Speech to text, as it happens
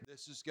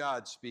This is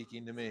God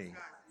speaking to me.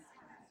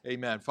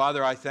 Amen.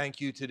 Father, I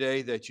thank you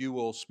today that you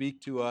will speak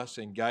to us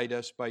and guide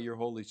us by your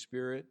Holy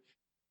Spirit.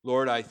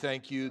 Lord, I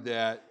thank you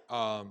that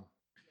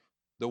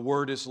the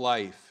Word is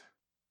life.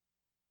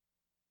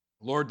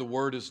 Lord, the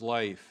Word is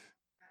life.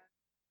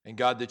 And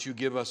God, that you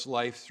give us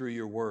life through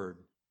your Word.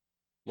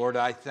 Lord,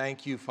 I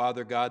thank you,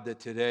 Father God, that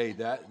today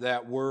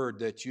that Word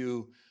that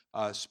you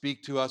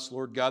speak to us,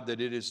 Lord God, that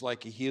it is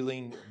like a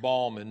healing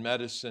balm and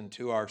medicine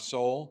to our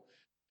soul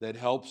that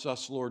helps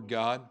us, Lord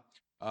God.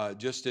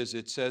 Just as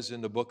it says in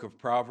the book of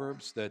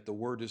Proverbs that the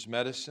word is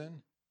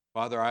medicine.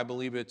 Father, I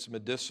believe it's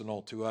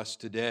medicinal to us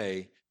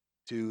today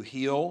to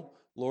heal,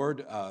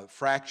 Lord,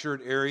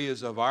 fractured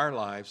areas of our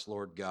lives,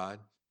 Lord God,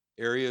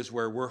 areas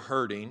where we're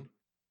hurting,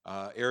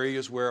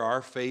 areas where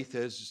our faith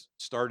has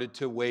started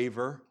to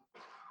waver,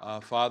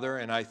 Father.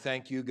 And I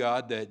thank you,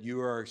 God, that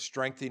you are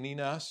strengthening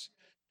us,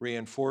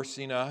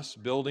 reinforcing us,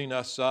 building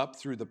us up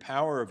through the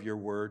power of your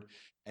word,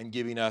 and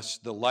giving us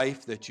the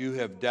life that you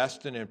have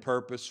destined and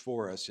purposed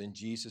for us in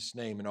Jesus'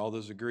 name. And all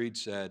those agreed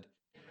said,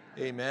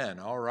 amen.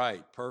 All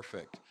right,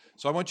 perfect.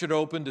 So I want you to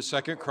open to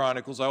 2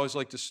 Chronicles. I always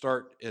like to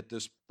start at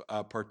this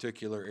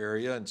particular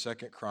area in 2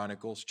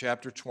 Chronicles,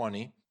 chapter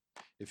 20,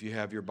 if you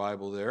have your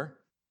Bible there.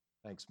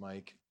 Thanks,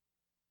 Mike.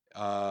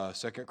 2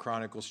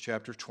 Chronicles,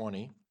 chapter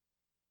 20.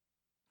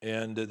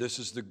 And this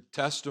is the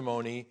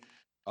testimony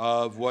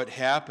of what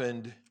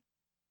happened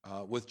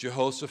with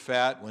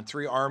Jehoshaphat when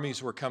three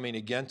armies were coming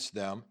against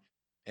them.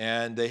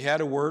 And they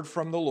had a word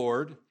from the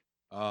Lord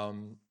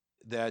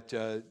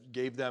that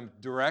gave them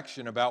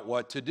direction about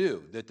what to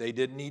do, that they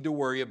didn't need to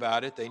worry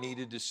about it. They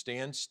needed to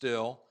stand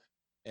still,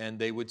 and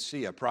they would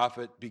see. A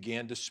prophet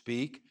began to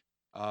speak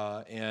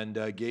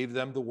and gave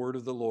them the word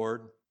of the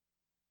Lord.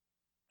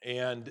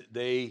 And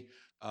they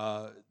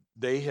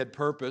had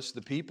purposed,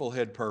 the people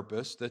had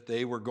purposed, that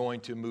they were going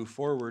to move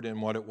forward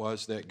in what it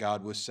was that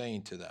God was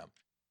saying to them.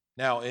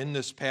 Now, in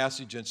this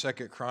passage in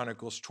 2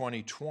 Chronicles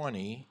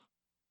 20:20,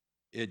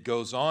 it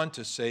goes on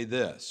to say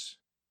this.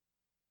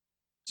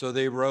 So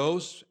they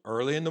rose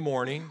early in the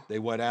morning, they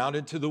went out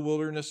into the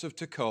wilderness of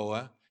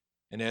Tekoa,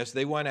 and as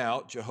they went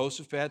out,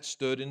 Jehoshaphat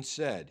stood and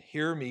said,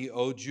 "Hear me,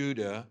 O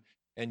Judah,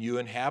 and you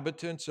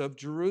inhabitants of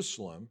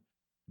Jerusalem,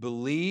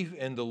 believe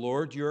in the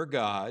Lord your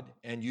God,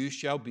 and you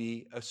shall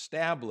be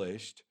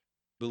established.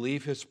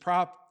 Believe his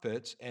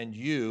prophets, and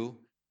you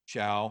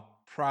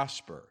shall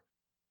prosper."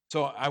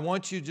 So I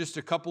want you just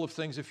a couple of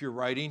things if you're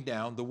writing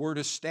down. The word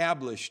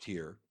established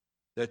here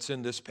that's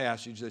in this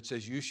passage that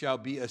says, "You shall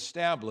be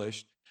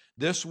established."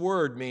 This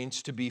word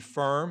means to be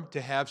firm, to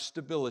have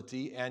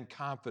stability and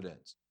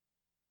confidence.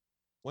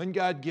 When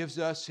God gives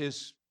us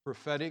his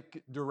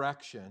prophetic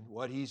direction,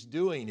 what he's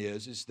doing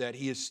is that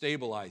he is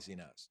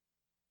stabilizing us.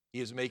 He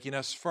is making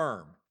us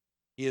firm.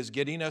 He is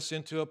getting us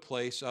into a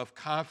place of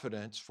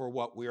confidence for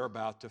what we are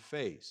about to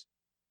face.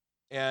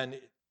 And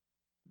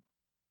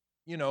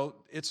you know,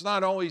 it's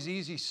not always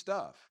easy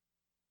stuff,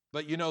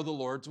 but you know the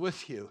Lord's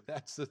with you.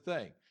 That's the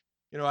thing.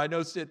 You know, I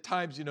know at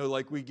times, you know,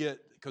 like we get,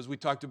 because we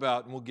talked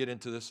about, and we'll get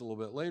into this a little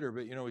bit later,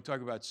 but you know, we talk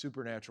about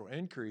supernatural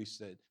increase,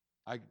 that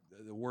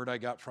the word I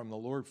got from the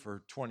Lord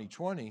for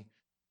 2020,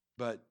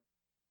 but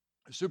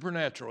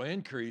supernatural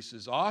increase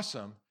is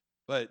awesome,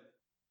 but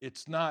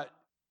it's not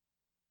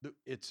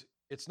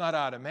it's not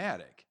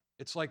automatic.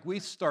 It's like we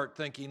start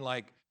thinking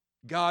like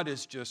God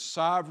is just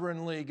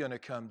sovereignly going to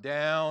come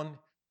down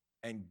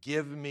and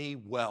give me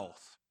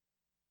wealth.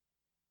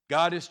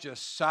 God is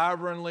just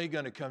sovereignly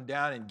going to come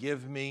down and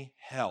give me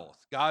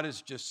health. God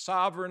is just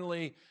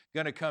sovereignly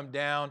going to come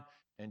down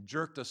and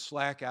jerk the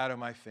slack out of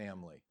my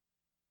family.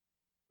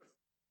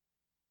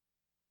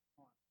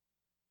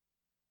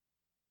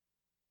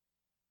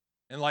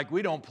 And like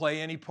we don't play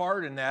any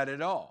part in that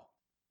at all.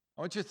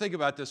 I want you to think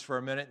about this for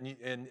a minute,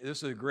 and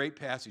this is a great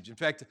passage. In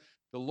fact,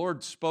 the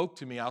Lord spoke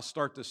to me. I'll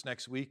start this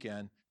next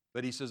weekend,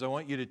 but he says, I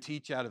want you to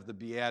teach out of the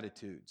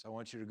Beatitudes. I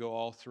want you to go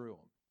all through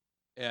them.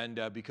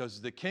 And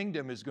because the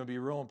kingdom is going to be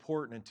real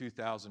important in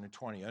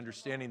 2020,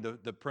 understanding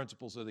the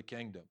principles of the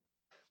kingdom.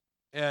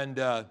 And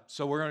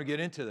so we're going to get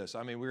into this.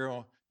 I mean, we're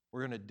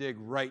going to dig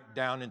right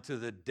down into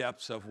the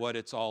depths of what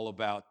it's all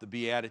about, the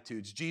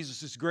Beatitudes,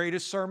 Jesus'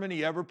 greatest sermon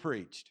he ever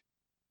preached.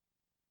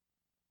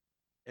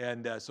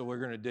 And so we're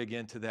going to dig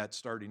into that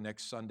starting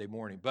next Sunday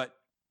morning. But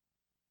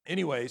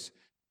anyways,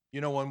 you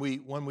know,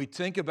 when we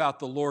think about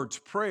the Lord's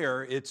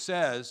Prayer, it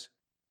says,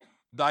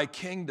 thy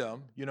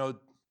kingdom, you know,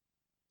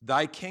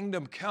 thy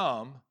kingdom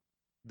come,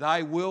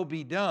 thy will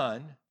be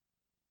done.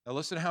 Now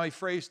listen to how he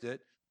phrased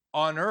it,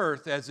 on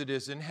earth as it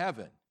is in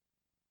heaven.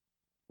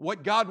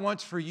 What God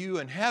wants for you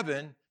in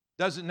heaven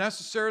doesn't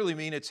necessarily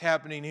mean it's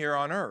happening here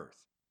on earth.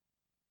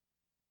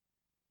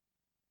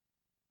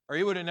 Or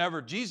he would have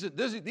never, Jesus,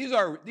 these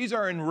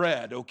are in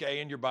red,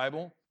 okay, in your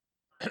Bible.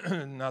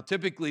 Now,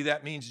 typically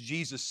that means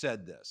Jesus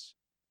said this.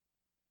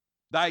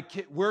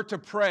 We're to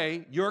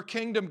pray, your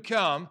kingdom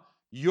come,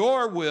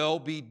 your will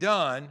be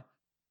done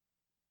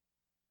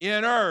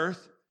in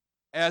earth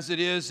as it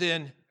is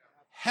in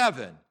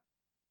heaven.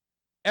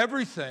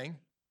 Everything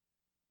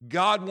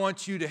God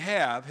wants you to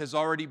have has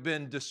already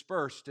been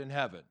dispersed in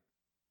heaven.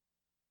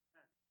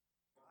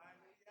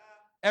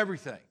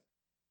 Everything.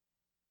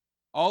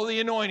 All the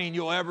anointing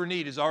you'll ever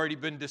need has already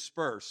been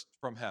dispersed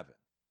from heaven.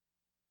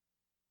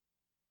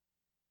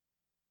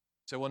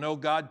 So, well, no,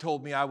 God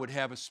told me I would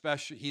have a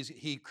special,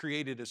 He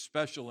created a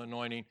special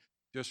anointing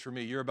just for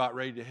me. You're about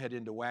ready to head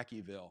into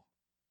Wackyville.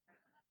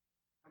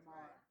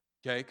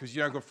 Okay, because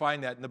you're not going to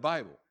find that in the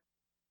Bible.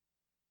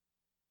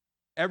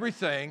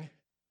 Everything,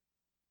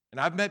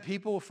 and I've met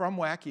people from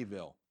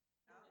Wackyville.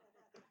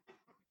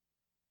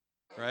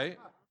 Right?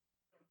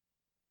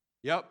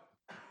 Yep.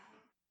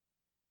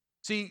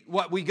 See,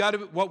 what we've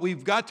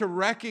got to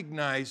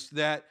recognize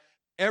that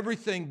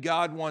everything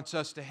God wants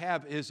us to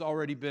have has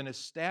already been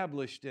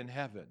established in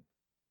heaven.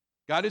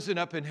 God isn't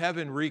up in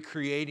heaven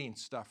recreating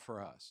stuff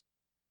for us.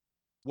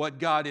 What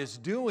God is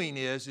doing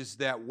is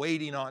that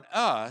waiting on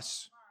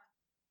us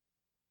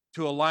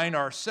to align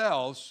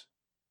ourselves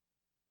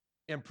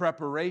in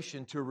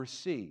preparation to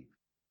receive.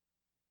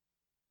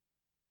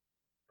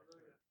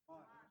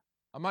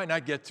 I might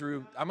not get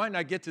to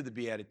the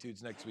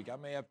Beatitudes next week. I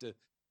may have to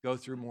go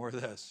through more of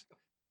this.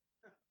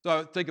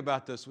 So think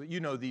about this. You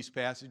know these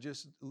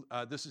passages.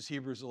 This is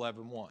Hebrews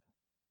 11:1.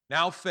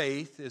 Now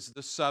faith is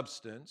the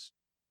substance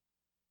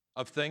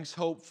of things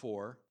hoped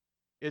for.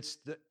 It's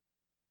the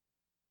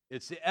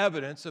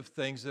evidence of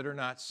things that are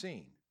not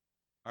seen.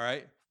 All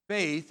right?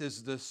 Faith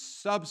is the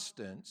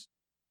substance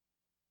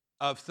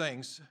of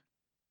things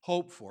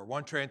hoped for.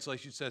 One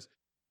translation says,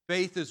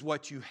 faith is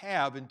what you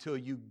have until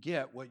you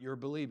get what you're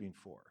believing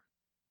for.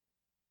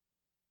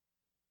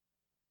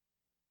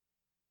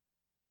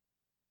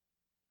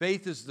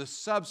 Faith is the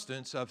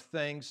substance of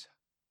things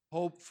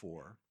hoped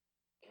for.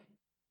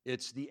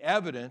 It's the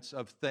evidence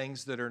of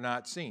things that are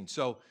not seen.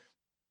 So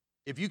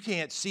if you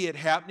can't see it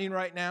happening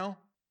right now,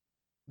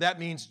 that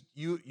means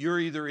you're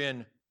either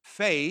in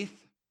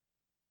faith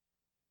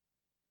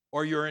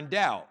or you're in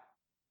doubt.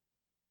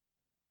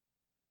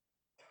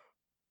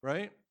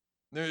 Right?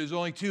 There's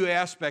only two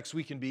aspects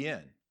we can be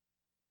in.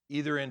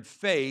 Either in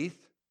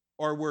faith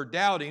or we're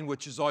doubting,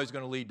 which is always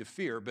going to lead to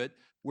fear, but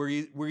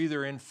we're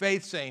either in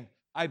faith saying,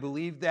 I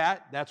believe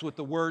that. That's what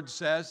the Word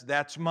says.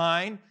 That's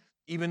mine.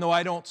 Even though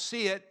I don't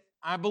see it,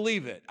 I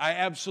believe it. I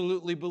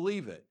absolutely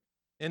believe it.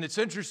 And it's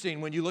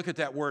interesting, when you look at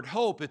that word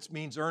hope, it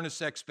means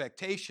earnest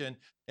expectation.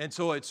 And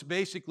so it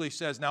basically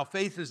says, now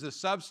faith is the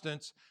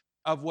substance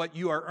of what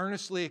you are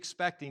earnestly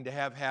expecting to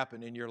have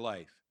happen in your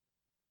life.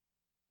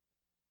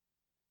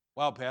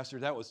 Wow, Pastor,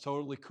 that was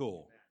totally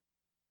cool.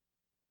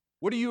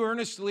 What are you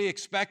earnestly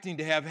expecting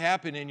to have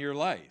happen in your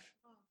life?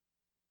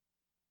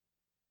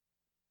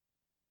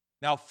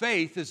 Now,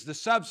 faith is the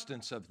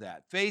substance of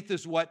that. Faith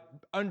is what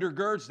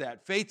undergirds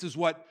that. Faith is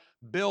what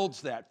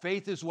builds that.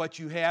 Faith is what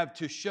you have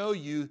to show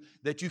you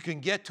that you can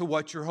get to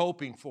what you're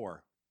hoping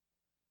for.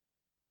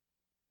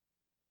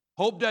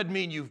 Hope doesn't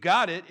mean you've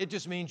got it. It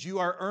just means you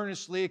are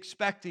earnestly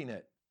expecting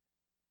it.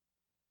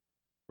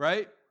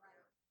 Right?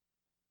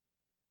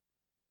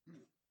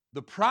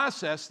 The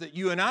process that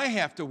you and I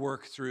have to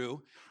work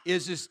through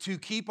is to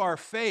keep our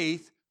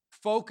faith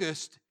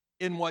focused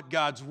in what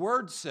God's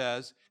Word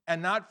says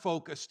and not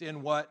focused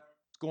in what's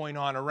going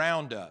on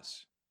around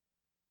us.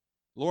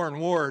 Lauren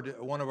Ward,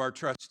 one of our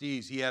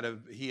trustees, he had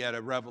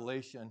a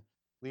revelation.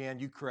 Leanne,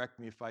 you correct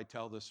me if I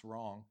tell this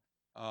wrong.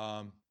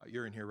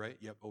 You're in here, right?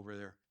 Yep, over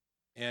there.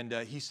 And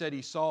he said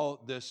he saw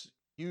this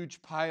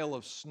huge pile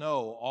of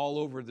snow all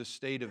over the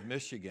state of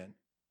Michigan.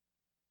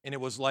 And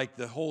it was like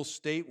the whole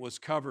state was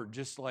covered,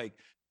 just like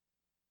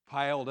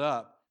piled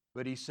up.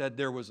 But he said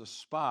there was a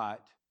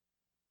spot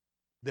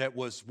that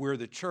was where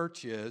the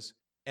church is,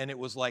 and it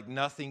was like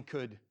nothing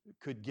could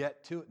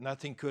get to it,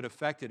 nothing could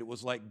affect it. It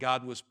was like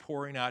God was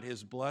pouring out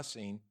His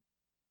blessing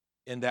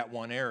in that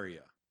one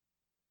area.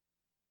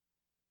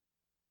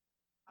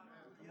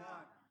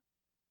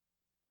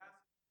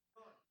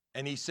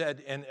 And he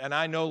said, and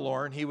I know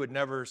Lauren, he would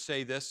never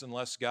say this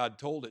unless God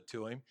told it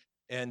to him.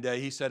 And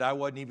he said, I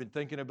wasn't even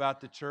thinking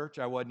about the church.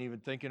 I wasn't even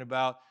thinking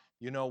about,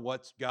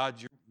 what's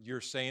God you're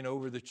saying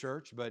over the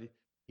church. But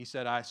he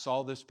said, I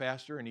saw this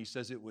pastor, and he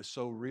says it was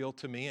so real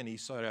to me. And he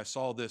said, I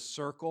saw this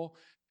circle,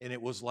 and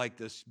it was like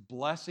this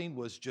blessing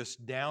was just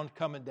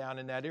coming down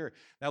in that area.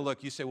 Now,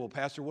 look, you say, well,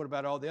 Pastor, what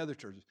about all the other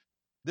churches?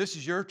 This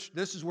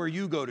is where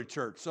you go to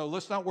church. So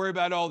let's not worry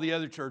about all the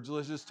other churches.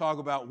 Let's just talk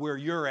about where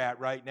you're at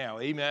right now.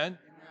 Amen?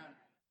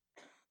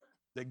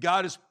 That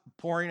God is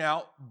pouring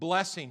out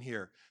blessing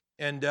here.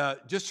 And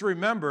just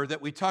remember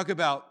that we talk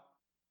about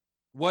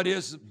what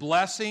is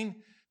blessing.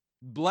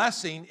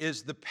 Blessing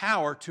is the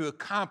power to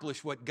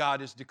accomplish what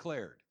God has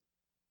declared.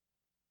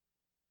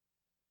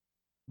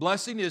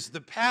 Blessing is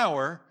the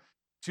power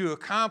to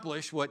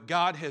accomplish what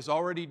God has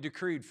already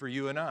decreed for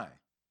you and I.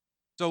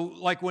 So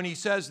like when he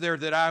says there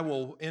that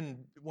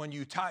when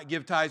you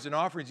give tithes and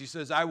offerings, he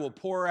says, I will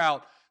pour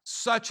out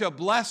such a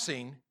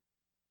blessing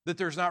that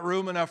there's not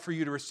room enough for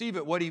you to receive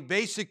it. What he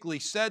basically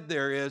said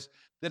there is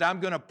that I'm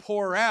going to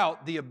pour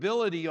out the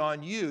ability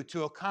on you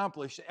to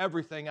accomplish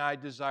everything I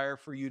desire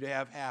for you to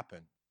have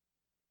happen.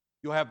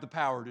 You'll have the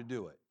power to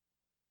do it.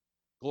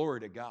 Glory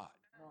to God.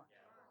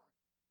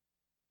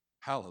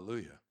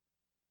 Hallelujah.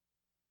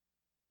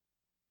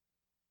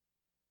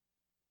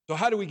 So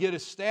how do we get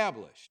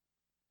established?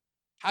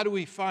 How do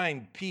we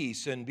find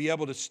peace and be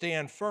able to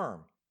stand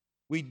firm?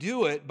 We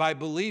do it by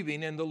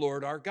believing in the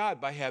Lord our God,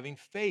 by having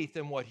faith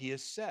in what he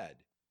has said.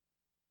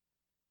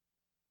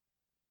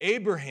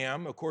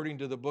 Abraham, according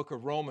to the book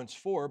of Romans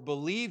 4,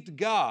 believed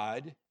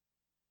God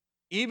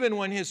even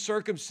when his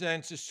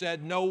circumstances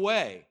said no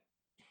way,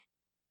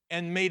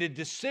 and made a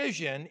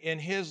decision in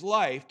his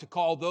life to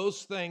call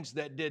those things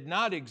that did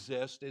not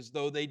exist as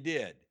though they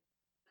did.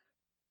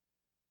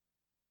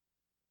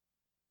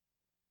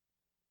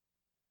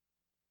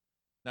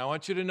 Now, I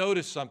want you to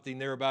notice something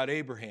there about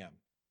Abraham.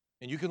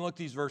 And you can look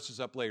these verses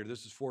up later.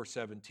 This is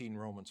 4:17,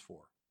 Romans 4.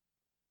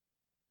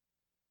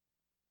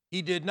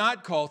 He did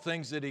not call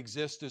things that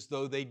exist as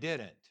though they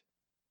didn't.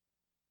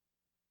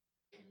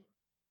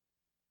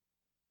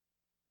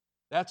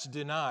 That's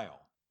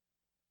denial.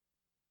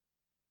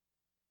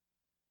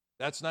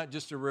 That's not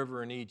just a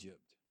river in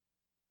Egypt.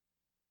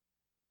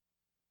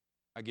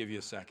 I'll give you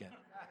a second.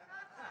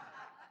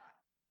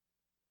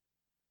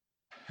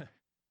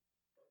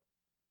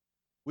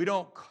 We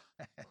don't.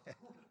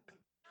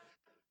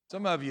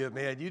 Some of you,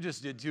 man, you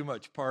just did too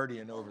much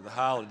partying over the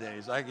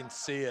holidays. I can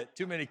see it.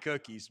 Too many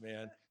cookies,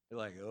 man. You're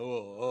like,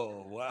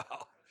 oh, wow.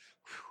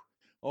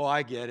 Oh,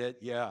 I get it.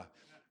 Yeah.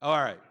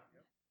 All right.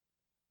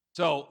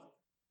 So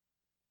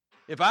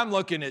if I'm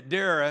looking at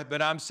Dara,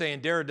 but I'm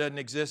saying Dara doesn't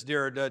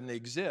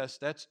exist,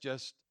 that's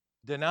just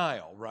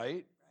denial,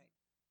 right?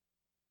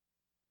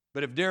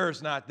 But if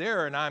Dara's not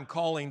there and I'm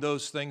calling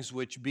those things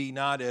which be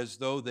not as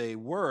though they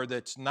were,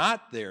 that's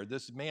not there,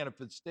 this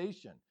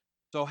manifestation.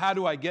 So how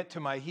do I get to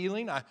my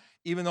healing?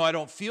 Even though I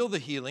don't feel the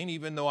healing,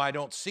 even though I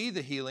don't see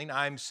the healing,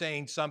 I'm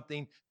saying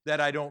something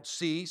that I don't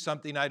see,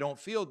 something I don't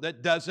feel,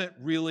 that doesn't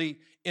really,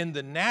 in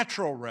the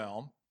natural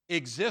realm,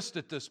 exist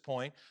at this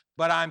point.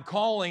 But I'm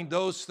calling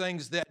those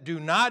things that do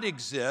not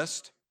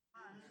exist,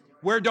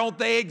 where don't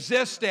they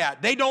exist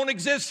at? They don't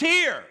exist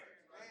here.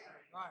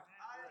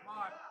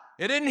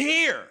 It isn't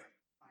here.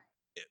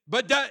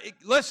 But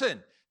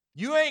listen,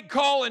 you ain't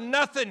calling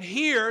nothing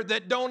here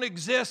that don't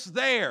exist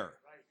there.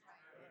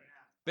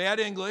 Bad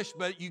English,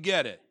 but you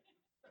get it.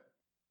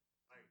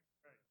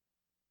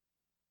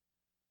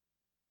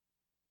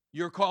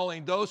 You're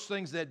calling those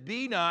things that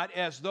be not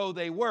as though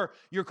they were.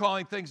 You're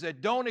calling things that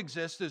don't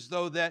exist as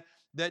though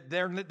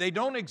they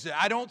don't exist.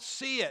 I don't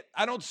see it.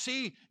 I don't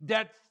see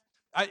debt.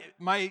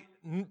 My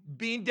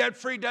being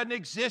debt-free doesn't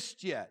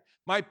exist yet.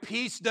 My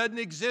peace doesn't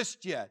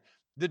exist yet.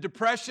 The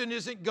depression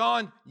isn't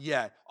gone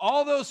yet.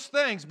 All those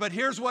things, but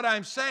here's what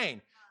I'm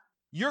saying.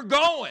 You're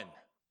going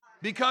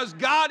because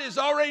God has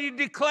already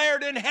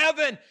declared in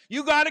heaven,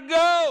 you got to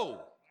go.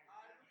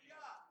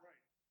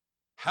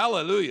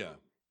 Hallelujah.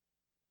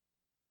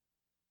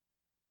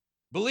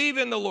 Believe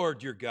in the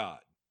Lord your God,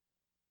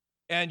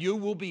 and you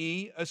will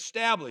be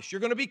established.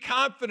 You're going to be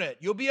confident.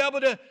 You'll be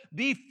able to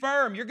be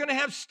firm. You're going to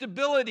have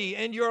stability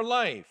in your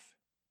life.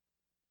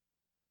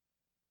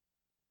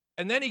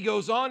 And then he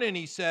goes on and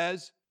he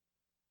says,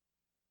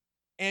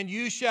 and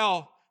you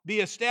shall be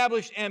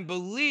established and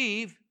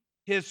believe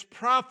his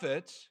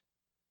prophets,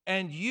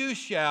 and you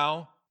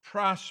shall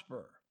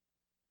prosper.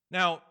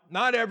 Now,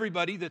 not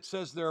everybody that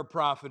says they're a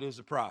prophet is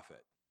a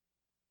prophet.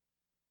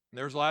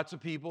 There's lots of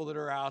people that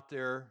are out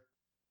there.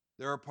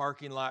 There are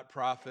parking lot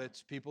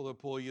prophets, people that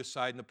pull you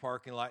aside in the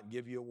parking lot and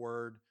give you a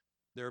word.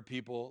 There are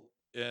people,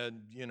 and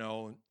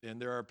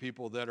there are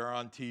people that are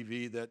on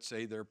TV that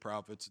say they're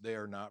prophets. They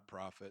are not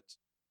prophets.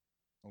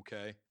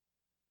 Okay?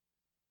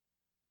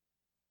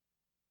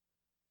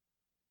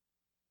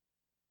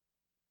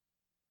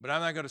 But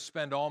I'm not going to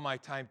spend all my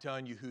time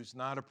telling you who's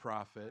not a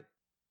prophet.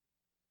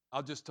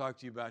 I'll just talk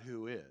to you about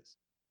who is,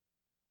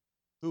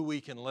 who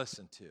we can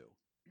listen to.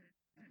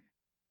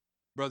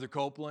 Brother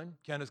Copeland,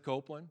 Kenneth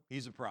Copeland,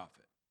 he's a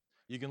prophet.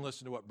 You can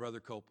listen to what Brother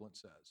Copeland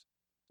says.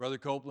 Brother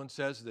Copeland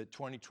says that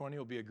 2020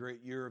 will be a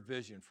great year of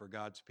vision for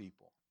God's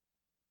people.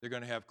 They're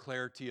going to have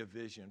clarity of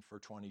vision for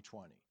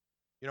 2020.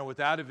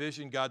 Without a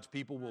vision, God's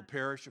people will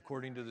perish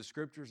according to the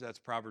scriptures. That's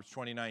Proverbs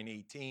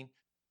 29:18.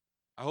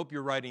 I hope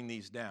you're writing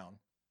these down.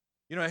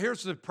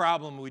 Here's the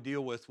problem we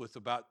deal with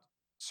about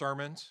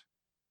sermons,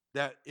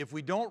 that if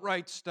we don't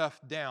write stuff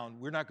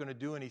down, we're not going to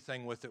do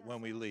anything with it when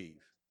we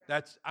leave.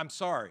 I'm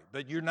sorry,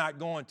 but you're not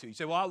going to. You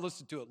say, well, I'll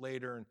listen to it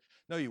later. And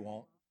no, you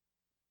won't.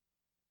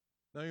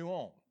 No, you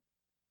won't.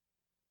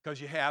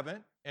 Because you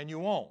haven't and you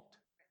won't.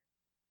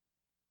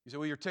 You say,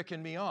 well, you're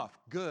ticking me off.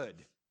 Good.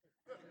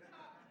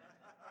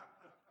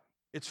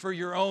 It's for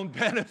your own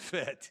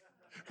benefit,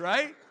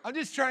 right? I'm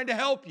just trying to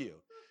help you.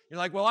 You're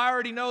like, well, I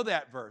already know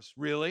that verse.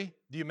 Really?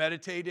 Do you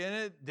meditate in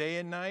it day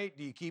and night?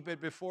 Do you keep it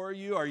before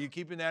you? Are you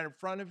keeping that in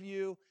front of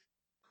you?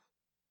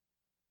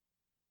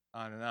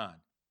 On and on.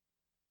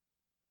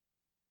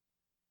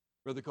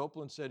 Brother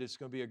Copeland said it's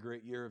going to be a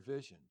great year of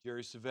vision.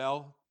 Jerry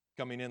Savelle,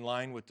 coming in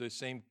line with the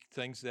same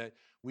things that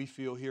we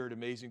feel here at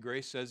Amazing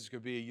Grace, says it's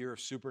going to be a year of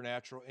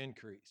supernatural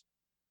increase.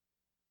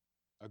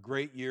 A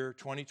great year,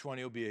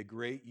 2020 will be a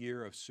great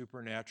year of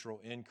supernatural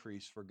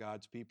increase for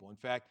God's people. In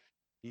fact,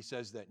 he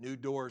says that new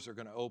doors are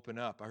going to open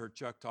up. I heard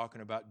Chuck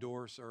talking about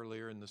doors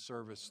earlier in the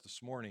service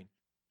this morning.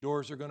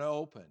 Doors are going to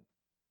open.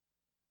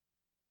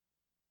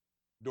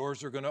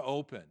 Doors are going to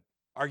open.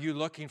 Are you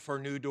looking for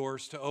new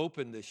doors to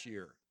open this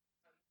year?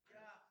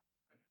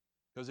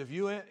 Because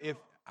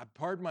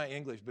pardon my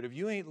English, but if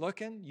you ain't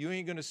looking, you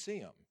ain't going to see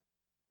them.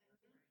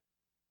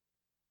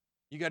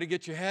 You got to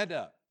get your head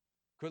up.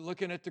 Quit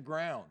looking at the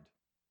ground.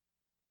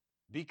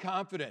 Be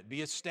confident.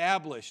 Be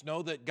established.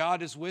 Know that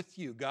God is with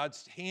you.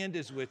 God's hand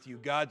is with you.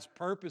 God's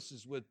purpose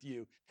is with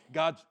you.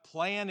 God's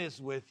plan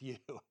is with you.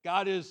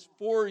 God is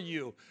for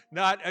you,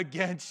 not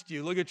against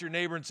you. Look at your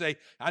neighbor and say,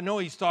 I know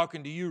he's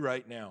talking to you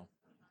right now.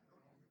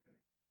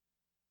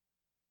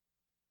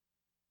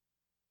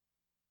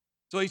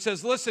 So he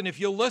says, listen, if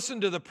you'll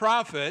listen to the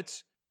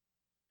prophets,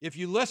 if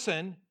you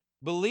listen,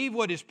 believe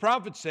what his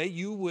prophets say,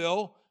 you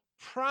will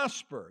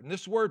prosper. And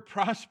this word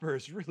prosper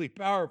is really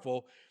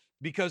powerful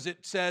because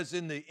it says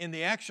in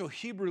the actual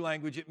Hebrew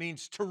language, it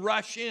means to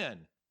rush in.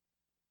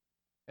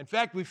 In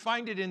fact, we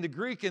find it in the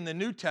Greek in the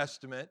New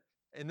Testament,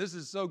 and this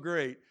is so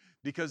great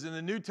because in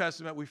the New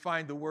Testament, we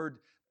find the word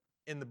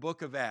in the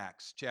book of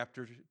Acts,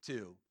 chapter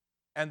 2,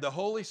 and the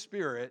Holy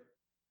Spirit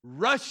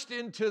rushed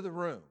into the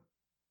room.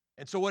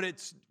 And so what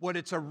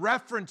it's a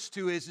reference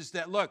to is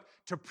that, look,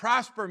 to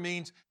prosper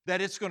means that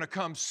it's going to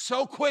come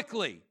so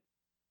quickly.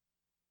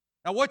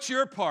 Now, what's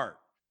your part?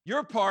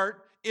 Your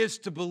part is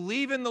to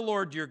believe in the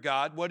Lord your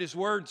God, what his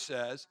word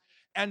says,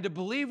 and to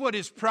believe what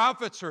his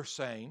prophets are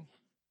saying.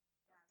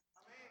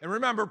 And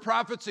remember,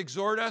 prophets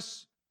exhort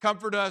us,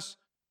 comfort us,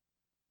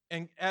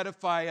 and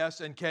edify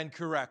us, and can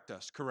correct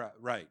us. Correct.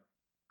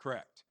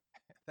 Correct.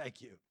 Thank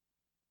you.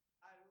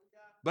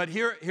 But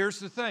here's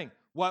the thing.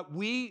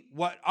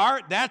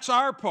 That's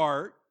our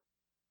part,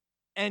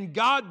 and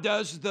God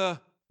does the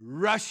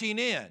rushing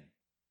in.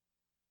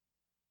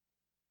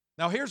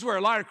 Now, here's where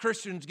a lot of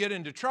Christians get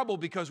into trouble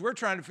because we're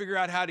trying to figure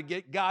out how to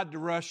get God to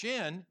rush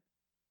in,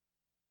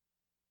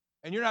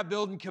 and you're not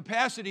building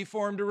capacity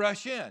for him to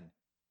rush in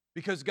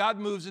because God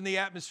moves in the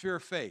atmosphere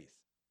of faith.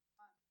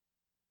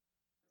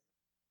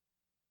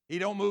 He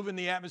don't move in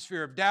the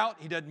atmosphere of doubt.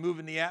 He doesn't move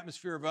in the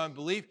atmosphere of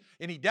unbelief,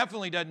 and he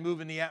definitely doesn't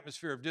move in the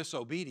atmosphere of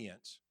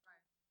disobedience.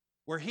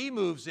 Where he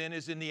moves in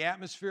is in the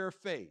atmosphere of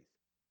faith.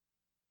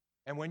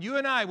 And when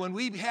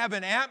we have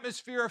an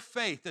atmosphere of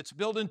faith that's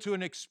built into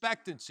an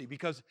expectancy,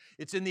 because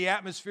it's in the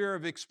atmosphere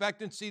of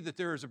expectancy that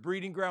there is a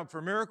breeding ground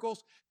for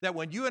miracles, that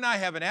when you and I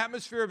have an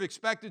atmosphere of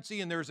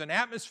expectancy and there's an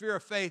atmosphere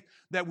of faith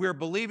that we're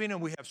believing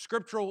and we have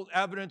scriptural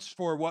evidence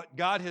for what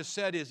God has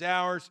said is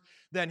ours,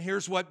 then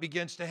here's what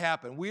begins to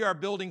happen. We are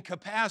building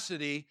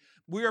capacity.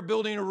 We are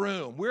building a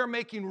room. We are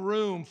making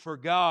room for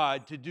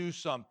God to do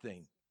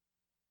something.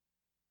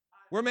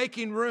 We're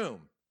making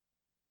room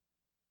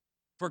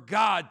for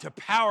God to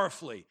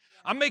powerfully.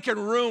 I'm making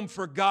room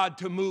for God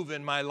to move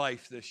in my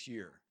life this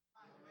year,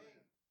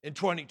 in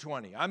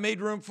 2020. I made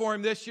room for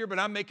him this year, but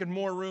I'm making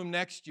more room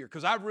next year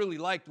because I've really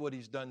liked what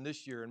he's done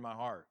this year in my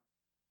heart.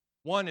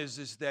 One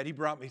is that he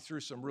brought me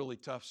through some really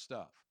tough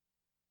stuff,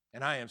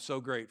 and I am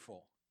so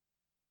grateful.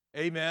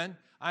 Amen?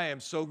 I am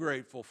so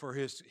grateful for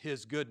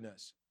his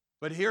goodness.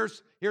 But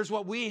here's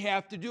what we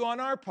have to do on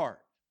our part.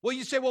 Well,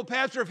 you say, well,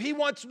 Pastor, if he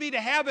wants me to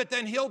have it,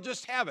 then he'll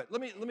just have it.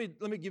 Let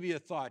me give you a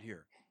thought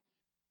here.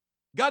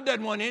 God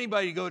doesn't want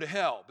anybody to go to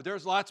hell, but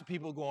there's lots of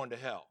people going to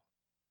hell.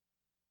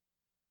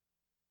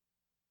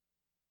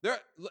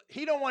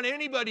 He don't want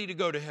anybody to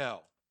go to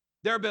hell.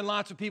 There have been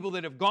lots of people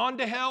that have gone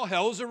to hell.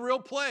 Hell's a real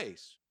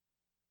place.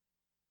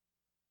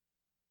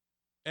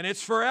 And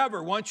it's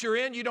forever. Once you're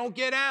in, you don't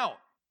get out.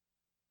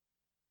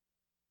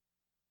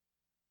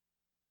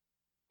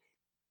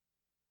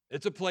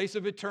 It's a place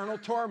of eternal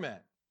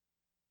torment.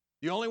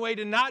 The only way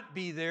to not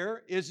be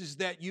there is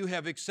that you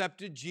have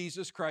accepted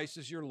Jesus Christ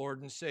as your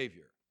Lord and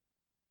Savior.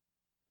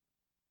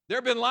 There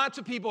have been lots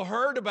of people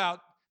heard about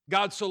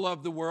God so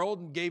loved the world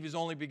and gave his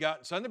only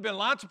begotten Son. There have been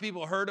lots of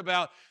people heard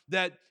about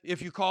that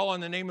if you call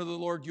on the name of the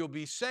Lord, you'll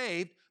be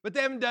saved, but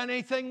they haven't done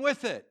anything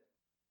with it.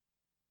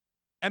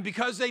 And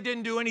because they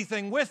didn't do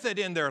anything with it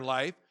in their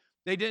life,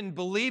 they didn't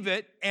believe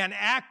it and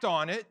act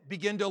on it,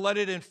 begin to let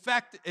it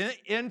infect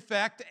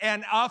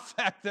and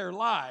affect their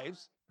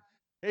lives.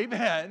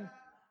 Amen.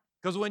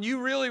 Because when you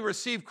really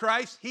receive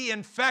Christ, he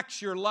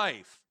infects your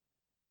life.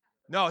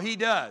 No, he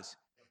does.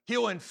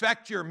 He'll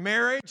infect your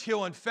marriage.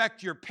 He'll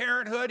infect your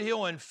parenthood.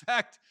 He'll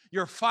infect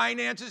your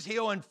finances.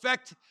 He'll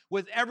infect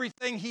with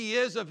everything he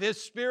is of his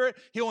spirit.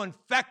 He'll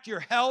infect your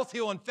health.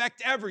 He'll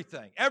infect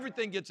everything.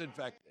 Everything gets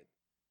infected.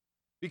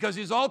 Because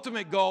his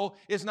ultimate goal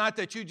is not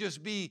that you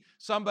just be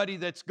somebody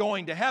that's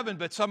going to heaven,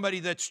 but somebody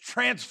that's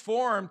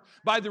transformed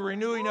by the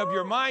renewing of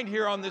your mind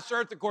here on this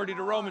earth, according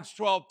to Romans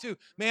 12:2.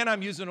 Man,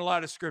 I'm using a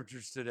lot of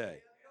scriptures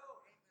today.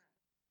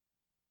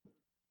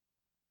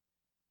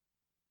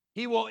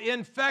 He will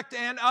infect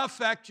and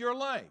affect your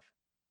life.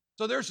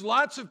 So there's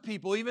lots of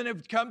people, even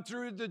if come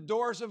through the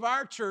doors of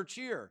our church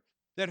here,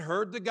 that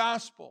heard the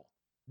gospel,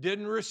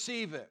 didn't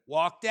receive it,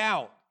 walked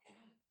out.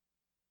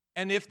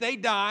 And if they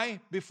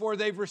die before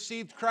they've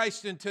received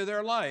Christ into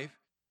their life,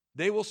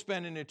 they will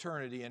spend an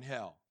eternity in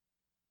hell.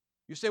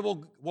 You say,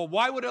 well,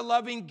 why would a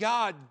loving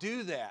God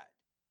do that?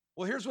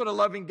 Well, here's what a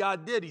loving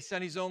God did. He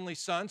sent his only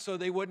son so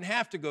they wouldn't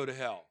have to go to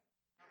hell.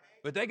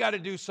 But they got to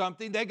do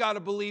something. They got to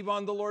believe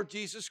on the Lord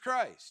Jesus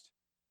Christ.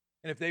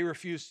 And if they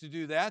refuse to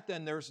do that,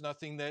 then there's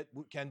nothing that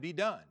can be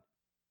done.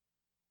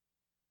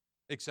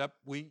 Except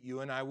you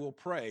and I will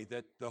pray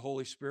that the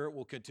Holy Spirit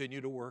will continue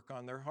to work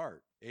on their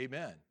heart.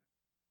 Amen.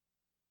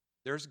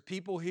 There's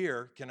people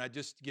here, can I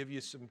just give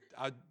you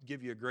I'll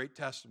give you a great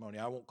testimony.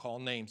 I won't call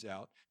names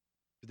out.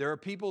 But there are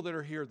people that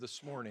are here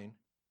this morning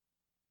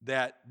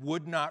that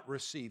would not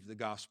receive the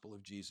gospel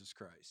of Jesus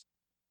Christ.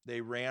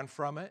 They ran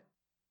from it.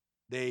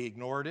 They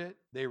ignored it.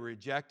 They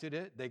rejected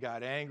it. They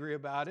got angry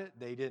about it.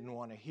 They didn't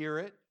want to hear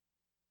it.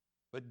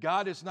 But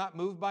God is not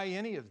moved by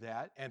any of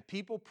that. And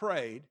people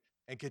prayed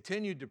and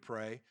continued to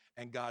pray,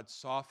 and God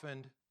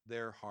softened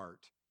their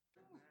heart.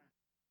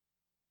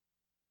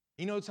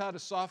 He knows how to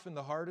soften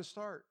the hardest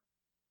heart.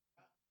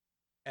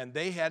 And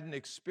they had an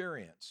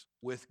experience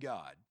with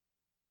God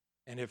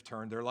and have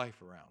turned their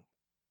life around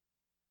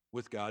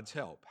with God's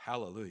help.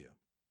 Hallelujah.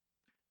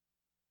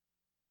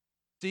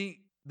 See,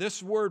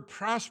 this word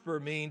prosper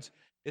means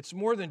it's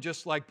more than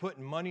just like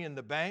putting money in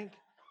the bank,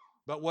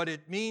 but what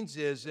it means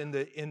is in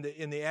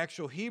the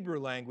actual Hebrew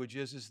language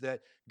is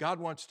that God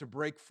wants to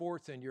break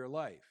forth in your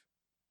life.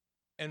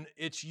 And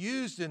it's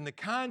used in the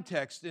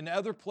context in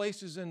other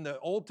places in the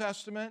Old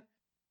Testament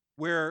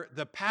where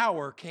the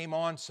power came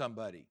on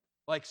somebody,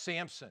 like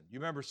Samson. You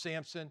remember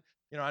Samson?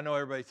 You know, I know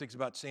everybody thinks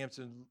about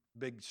Samson,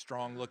 big,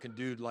 strong-looking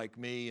dude like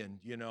me, and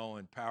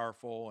and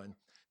powerful,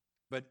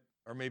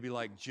 or maybe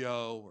like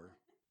Joe,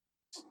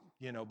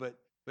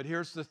 but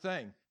here's the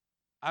thing.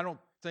 I don't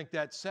think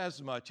that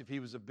says much if he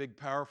was a big,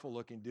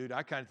 powerful-looking dude.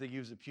 I kind of think he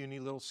was a puny,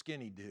 little,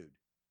 skinny dude.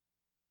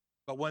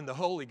 But when the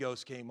Holy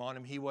Ghost came on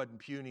him, he wasn't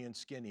puny and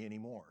skinny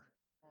anymore.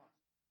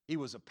 He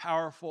was a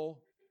powerful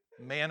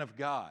man of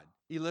God.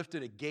 He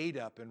lifted a gate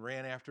up and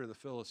ran after the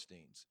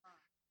Philistines.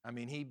 I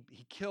mean, he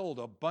killed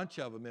a bunch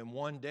of them in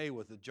one day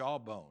with a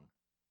jawbone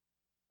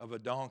of a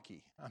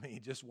donkey. I mean, he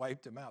just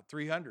wiped them out,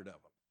 300 of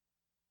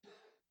them,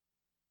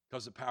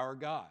 because of the power of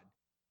God.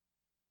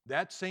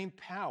 That same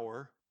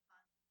power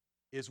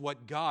is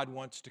what God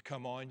wants to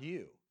come on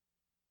you.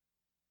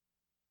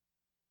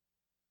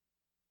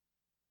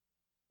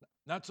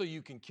 Not so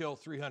you can kill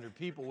 300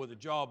 people with a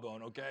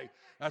jawbone, okay?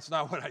 That's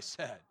not what I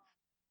said.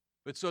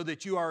 But so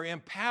that you are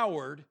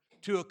empowered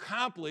to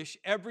accomplish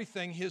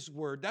everything His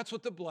Word. That's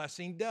what the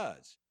blessing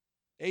does.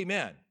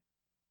 Amen.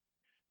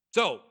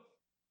 So,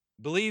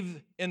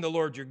 believe in the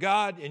Lord your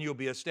God, and you'll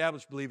be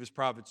established. Believe His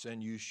prophets,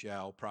 and you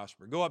shall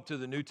prosper. Go up to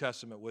the New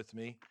Testament with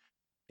me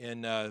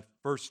in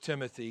 1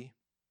 Timothy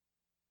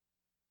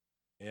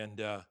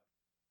and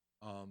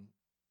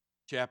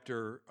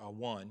chapter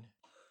 1,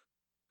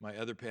 my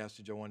other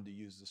passage I wanted to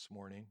use this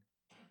morning.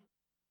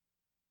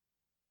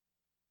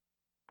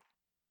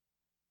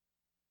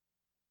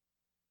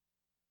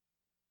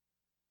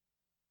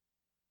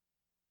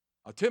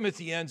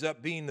 Timothy ends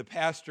up being the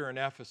pastor in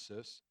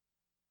Ephesus,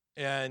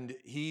 and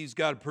he's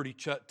got a pretty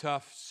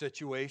tough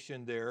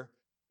situation there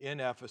in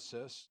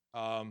Ephesus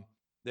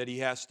that he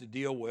has to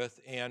deal with.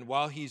 And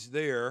while he's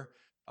there,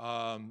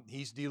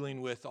 he's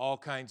dealing with all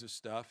kinds of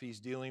stuff. He's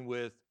dealing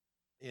with,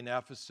 in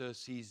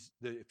Ephesus,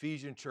 the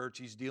Ephesian church,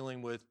 he's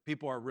dealing with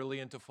people are really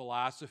into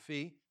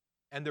philosophy,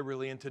 and they're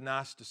really into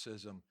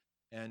Gnosticism.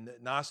 And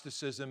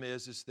Gnosticism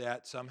is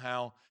that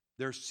somehow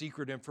there's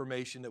secret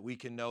information that we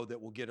can know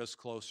that will get us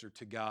closer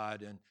to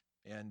God,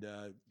 and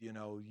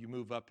you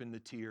move up in the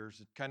tiers.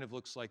 It kind of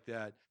looks like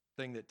that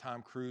thing that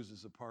Tom Cruise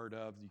is a part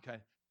of.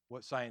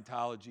 What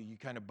Scientology, you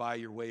kind of buy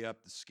your way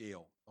up the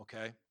scale,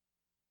 okay?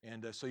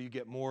 And so you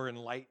get more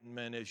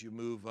enlightenment as you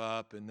move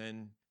up, and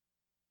then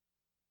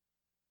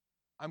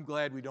I'm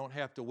glad we don't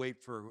have to wait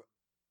for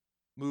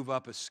move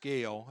up a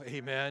scale,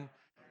 amen?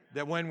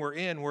 That when we're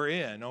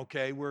in,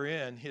 okay? We're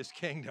in His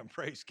kingdom,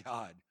 praise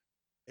God.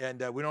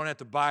 And we don't have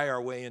to buy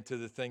our way into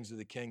the things of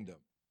the kingdom.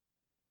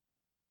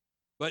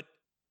 But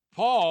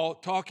Paul,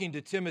 talking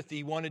to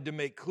Timothy, wanted to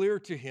make clear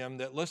to him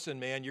that, listen,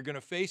 man, you're going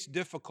to face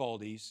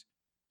difficulties,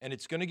 and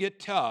it's going to get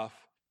tough.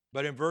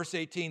 But in verse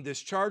 18, this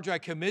charge I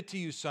commit to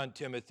you, son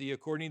Timothy,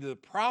 according to the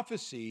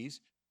prophecies,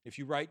 if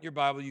you write in your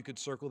Bible, you could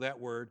circle that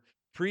word,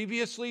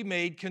 previously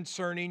made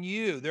concerning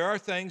you. There are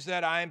things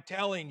that I am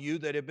telling you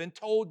that have been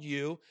told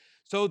you,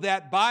 so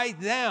that by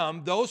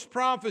them, those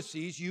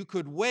prophecies, you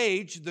could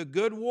wage the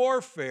good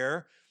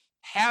warfare,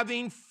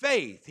 having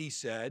faith, he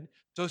said.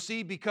 So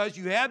see, because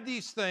you have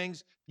these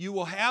things, you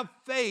will have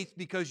faith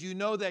because you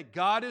know that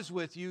God is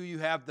with you. You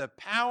have the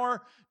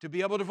power to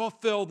be able to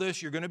fulfill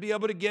this. You're going to be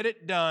able to get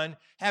it done,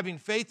 having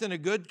faith in a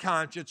good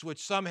conscience,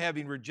 which some,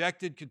 having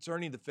rejected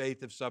concerning the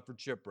faith, have suffered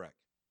shipwreck.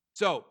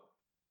 So,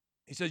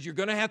 he says, you're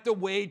going to have to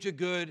wage a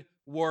good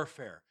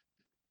warfare.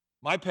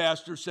 My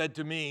pastor said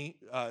to me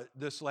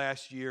this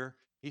last year,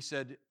 he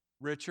said,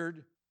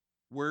 Richard,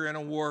 we're in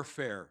a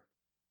warfare.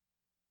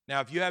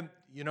 Now, if you have,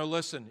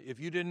 listen, if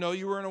you didn't know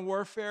you were in a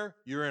warfare,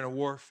 you're in a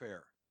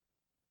warfare.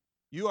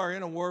 You are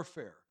in a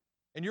warfare.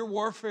 And your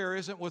warfare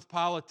isn't with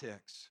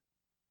politics.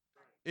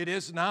 It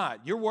is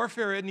not. Your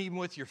warfare isn't even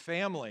with your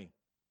family.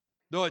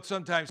 though it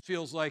sometimes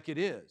feels like it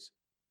is.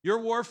 Your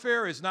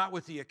warfare is not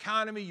with the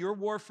economy. Your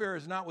warfare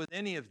is not with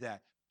any of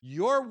that.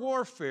 Your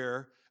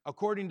warfare,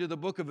 according to the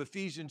book of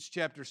Ephesians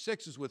chapter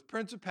 6, is with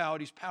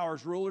principalities,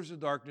 powers, rulers of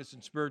darkness,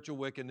 and spiritual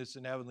wickedness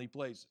in heavenly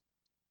places.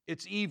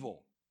 It's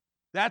evil.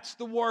 That's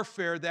the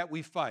warfare that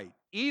we fight.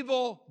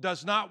 Evil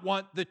does not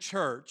want the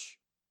church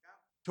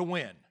to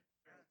win.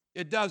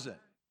 It doesn't.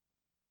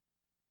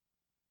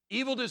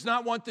 Evil does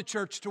not want the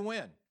church to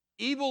win.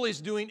 Evil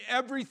is doing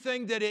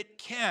everything that it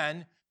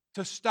can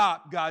to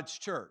stop God's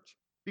church.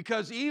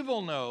 Because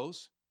evil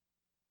knows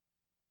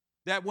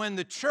that when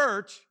the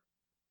church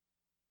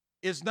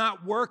is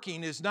not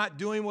working, is not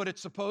doing what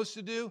it's supposed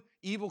to do,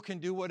 evil can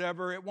do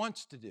whatever it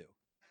wants to do.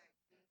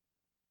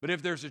 But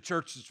if there's a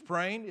church that's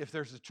praying, if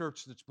there's a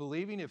church that's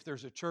believing, if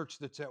there's a church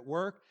that's at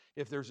work,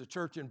 if there's a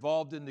church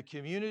involved in the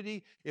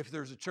community, if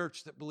there's a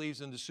church that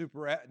believes in the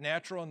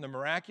supernatural and the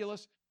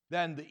miraculous,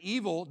 then the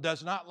evil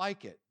does not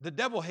like it. The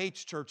devil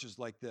hates churches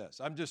like this.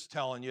 I'm just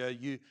telling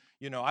you,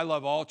 you know, I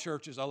love all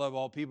churches, I love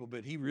all people,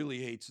 but he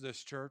really hates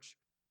this church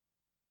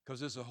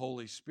because it's a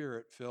Holy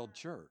Spirit-filled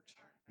church.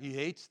 He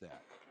hates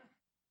that.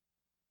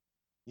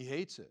 He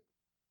hates it.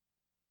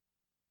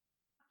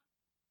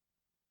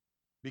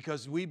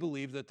 Because we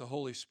believe that the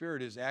Holy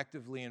Spirit is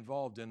actively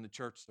involved in the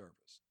church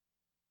service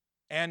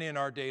and in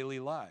our daily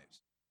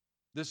lives.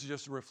 This is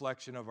just a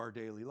reflection of our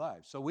daily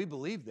lives. So we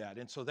believe that.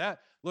 And so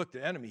that, look,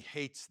 the enemy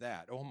hates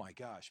that. Oh my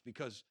gosh,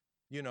 because,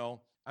 you know,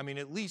 I mean,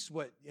 at least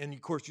and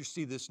of course you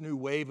see this new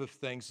wave of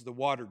things, the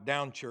watered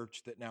down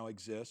church that now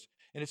exists.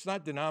 And it's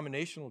not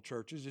denominational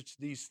churches. It's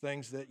these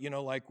things that, you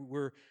know, like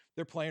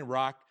they're playing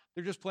rock.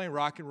 They're just playing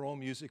rock and roll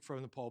music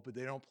from the pulpit.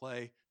 They don't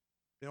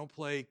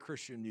play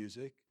Christian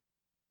music.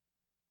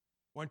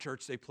 One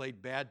church, they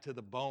played Bad to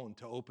the Bone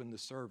to open the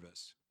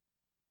service.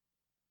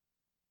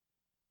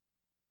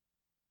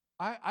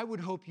 I would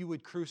hope you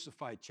would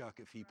crucify Chuck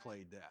if he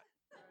played that.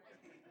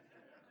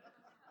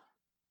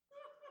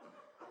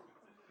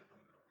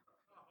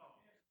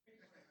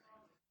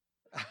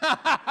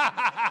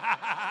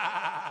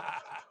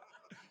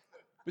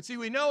 But see,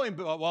 we know him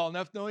well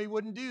enough to know he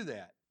wouldn't do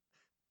that.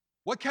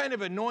 What kind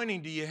of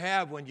anointing do you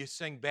have when you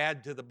sing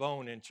Bad to the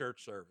Bone in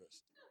church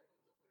service?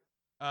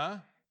 Huh?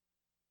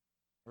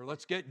 Or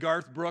let's get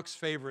Garth Brooks'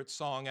 favorite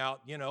song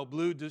out, you know,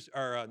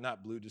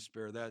 not Blue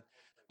Despair, that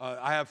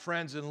I have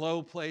friends in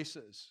low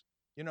places,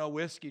 you know,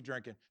 whiskey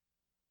drinking.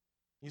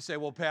 You say,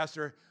 well,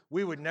 Pastor,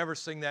 we would never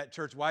sing that in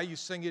church. Why you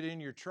sing it in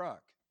your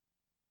truck?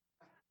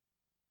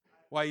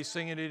 Why you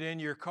singing it in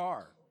your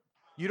car?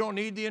 You don't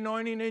need the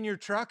anointing in your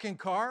truck and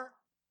car?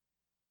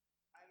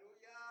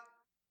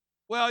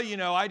 Well, you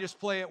know, I just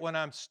play it when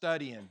I'm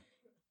studying,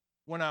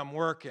 when I'm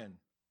working.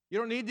 You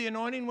don't need the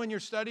anointing when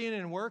you're studying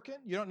and working?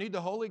 You don't need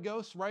the Holy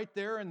Ghost right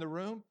there in the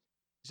room?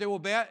 You say,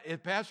 well,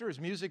 Pastor, is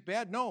music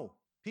bad? No,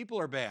 people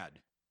are bad.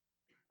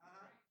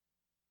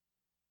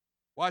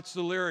 Watch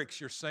the lyrics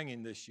you're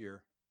singing this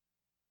year.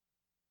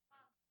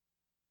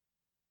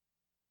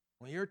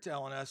 Well, you're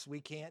telling us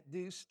we can't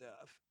do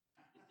stuff.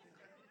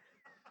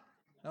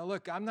 Now,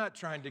 look, I'm not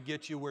trying to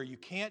get you where you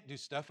can't do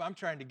stuff. I'm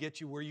trying to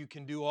get you where you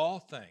can do all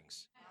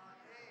things.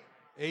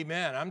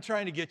 Amen. I'm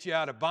trying to get you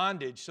out of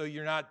bondage so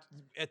you're not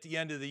at the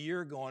end of the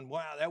year going,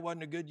 wow, that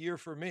wasn't a good year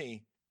for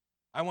me.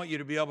 I want you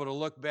to be able to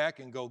look back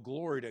and go,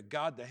 glory to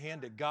God, the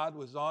hand of God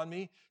was on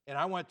me. And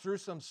I went through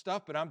some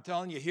stuff, but I'm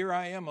telling you, here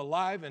I am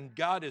alive, and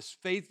God is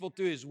faithful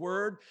to his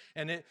word.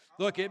 And it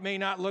may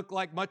not look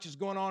like much is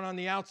going on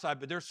the outside,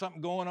 but there's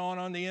something going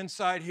on the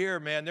inside here,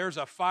 man. There's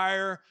a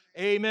fire.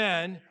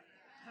 Amen.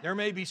 There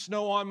may be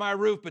snow on my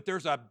roof, but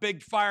there's a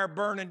big fire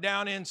burning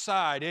down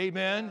inside.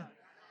 Amen.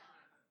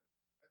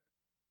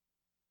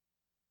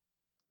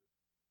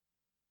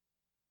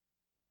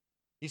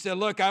 He said,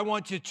 look, I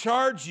want to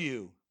charge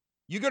you.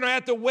 You're going to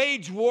have to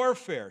wage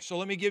warfare. So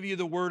let me give you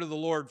the word of the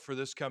Lord for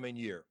this coming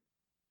year.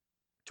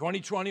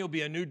 2020 will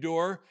be a new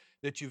door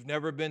that you've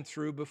never been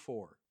through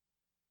before.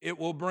 It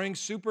will bring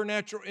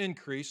supernatural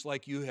increase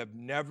like you have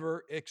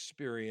never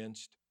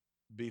experienced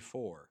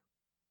before.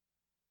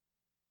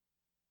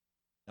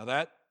 Now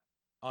that,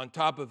 on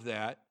top of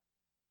that,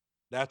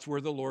 that's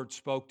where the Lord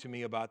spoke to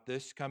me about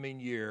this coming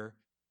year.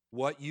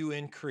 What you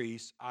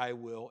increase, I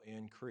will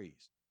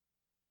increase.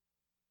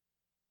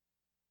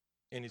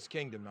 In his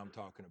kingdom, I'm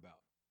talking about.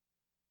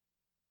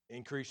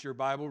 Increase your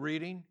Bible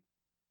reading,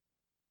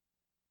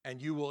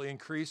 and you will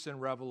increase in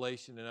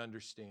revelation and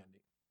understanding.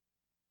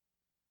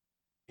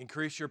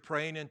 Increase your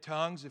praying in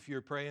tongues if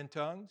you're praying in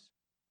tongues,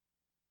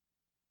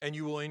 and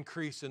you will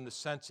increase in the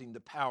sensing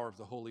the power of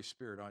the Holy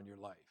Spirit on your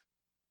life.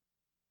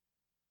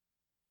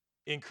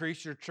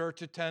 Increase your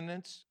church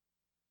attendance.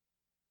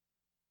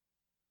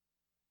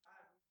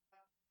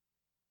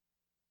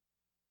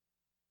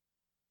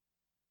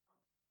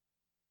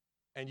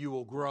 And you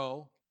will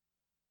grow,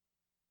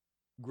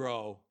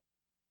 grow,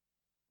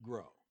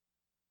 grow.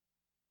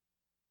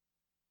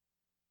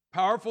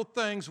 Powerful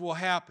things will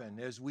happen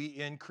as we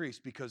increase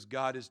because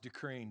God is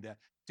decreeing that.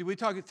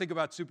 See, think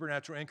about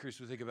supernatural increase.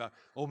 We think about,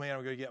 oh man,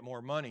 I'm going to get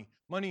more money.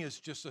 Money is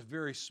just a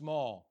very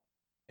small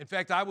In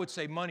fact, I would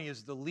say money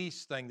is the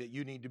least thing that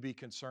you need to be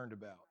concerned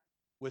about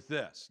with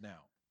this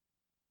now,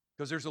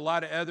 because there's a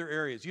lot of other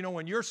areas. You know,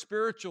 when your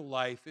spiritual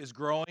life is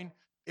growing,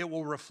 it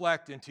will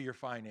reflect into your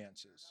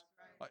finances.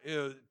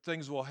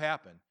 Things will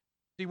happen.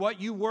 See, what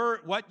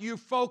you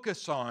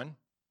focus on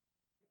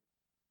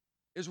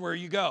is where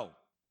you go.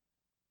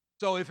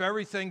 So if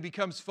everything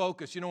becomes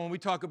focused, you know, when we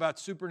talk about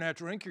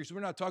supernatural increase, we're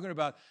not talking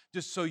about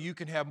just so you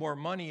can have more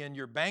money in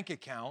your bank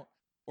account,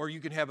 or you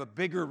can have a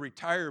bigger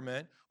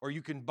retirement, or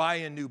you can buy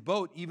a new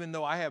boat, even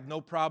though I have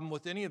no problem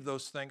with any of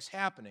those things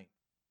happening.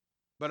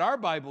 But our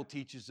Bible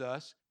teaches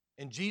us,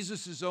 in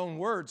Jesus' own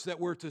words, that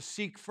we're to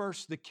seek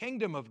first the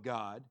kingdom of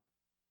God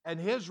and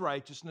his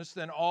righteousness,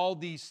 then all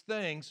these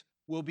things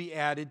will be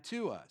added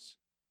to us.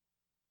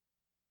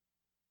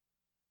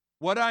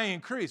 What I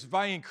increase, if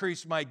I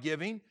increase my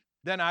giving,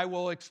 then I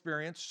will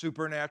experience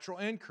supernatural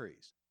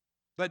increase.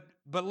 But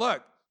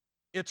look,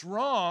 it's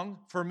wrong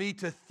for me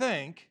to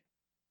think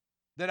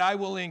that I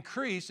will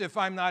increase if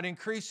I'm not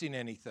increasing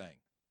anything.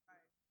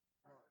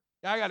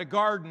 I got a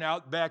garden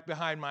out back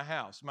behind my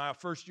house. My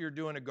first year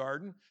doing a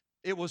garden,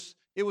 it was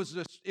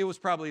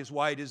probably as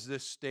wide as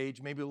this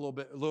stage, maybe a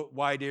little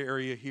wide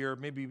area here,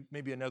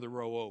 maybe another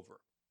row over.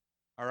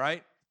 All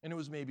right? And it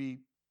was maybe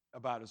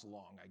about as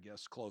long, I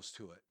guess, close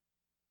to it.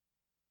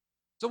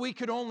 So we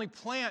could only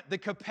plant, the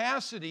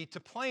capacity to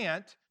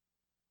plant,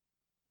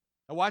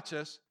 now watch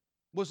this,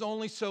 was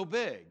only so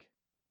big.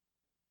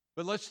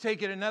 But let's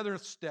take it another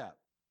step.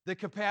 The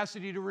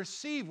capacity to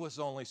receive was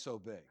only so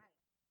big.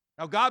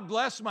 Now, God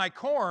blessed my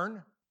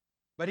corn,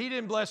 but he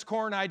didn't bless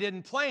corn I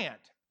didn't plant.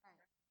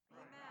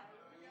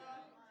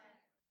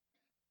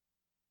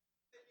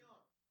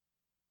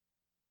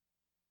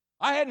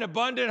 I had an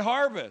abundant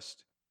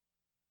harvest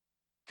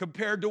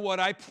compared to what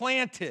I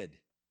planted.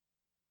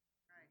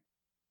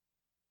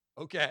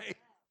 Okay?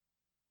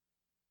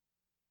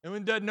 And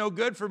it does no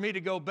good for me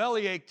to go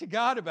bellyache to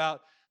God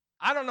about,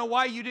 I don't know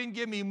why you didn't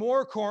give me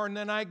more corn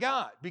than I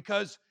got,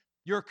 because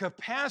your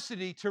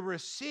capacity to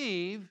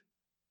receive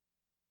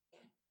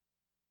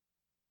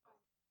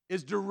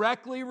is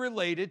directly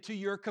related to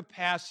your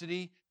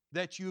capacity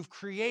that you've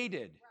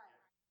created.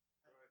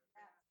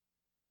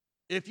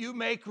 If you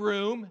make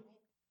room,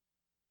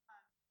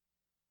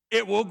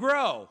 it will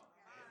grow.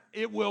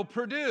 It will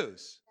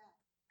produce.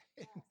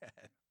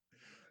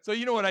 So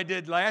you know what I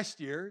did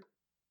last year?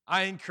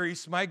 I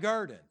increased my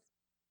garden.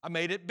 I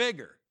made it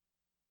bigger.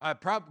 I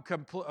probably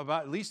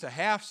about at least a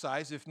half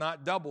size, if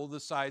not double the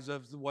size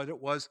of what it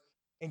was.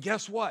 And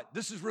guess what?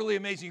 This is really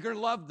amazing. You're going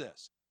to love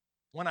this.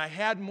 When I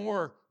had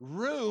more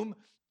room,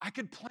 I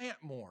could plant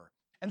more.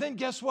 And then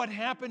guess what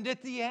happened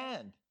at the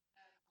end?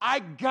 I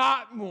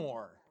got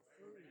more.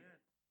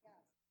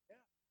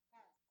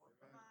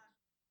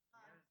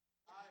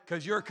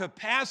 Because your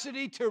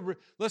capacity to,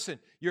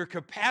 your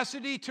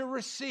capacity to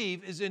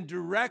receive is in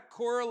direct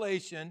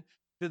correlation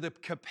to the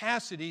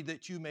capacity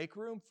that you make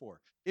room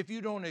for. If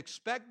you don't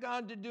expect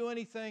God to do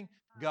anything,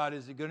 God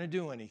isn't going to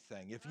do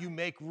anything. If you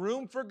make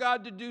room for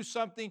God to do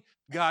something,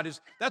 God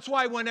is. That's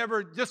why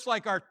whenever, just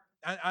like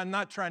I'm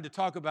not trying to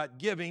talk about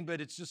giving,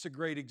 but it's just a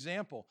great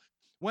example.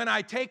 When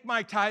I take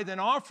my tithe and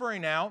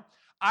offering out,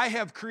 I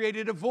have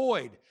created a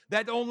void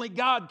that only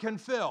God can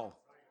fill.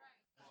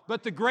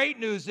 But the great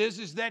news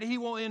is that he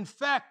will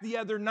infect the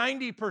other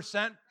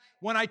 90%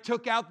 when I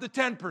took out the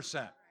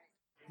 10%.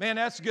 Man,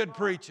 that's good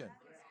preaching.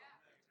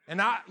 And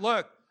I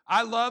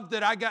love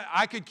that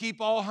I could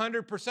keep all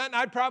 100% and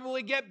I'd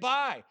probably get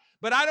by.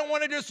 But I don't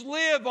want to just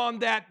live on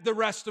that the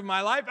rest of my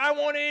life. I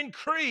want to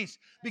increase,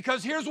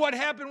 because here's what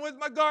happened with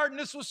my garden.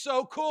 This was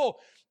so cool.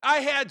 I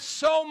had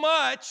so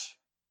much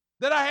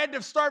that I had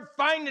to start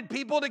finding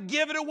people to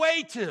give it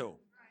away to.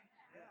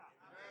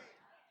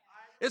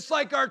 It's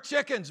like our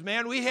chickens,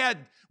 man.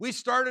 We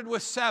started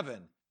with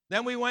 7.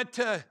 Then we went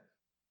to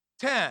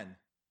 10.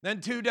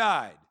 Then 2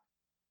 died.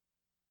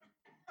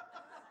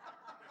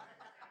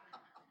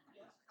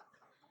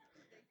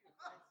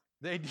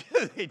 They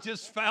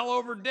just fell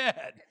over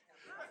dead.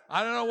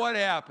 I don't know what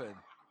happened.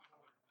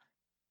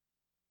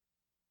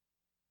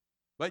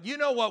 But you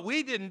know what?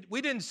 We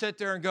didn't sit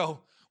there and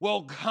go,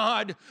 well,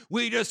 God,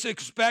 we just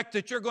expect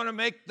that you're going to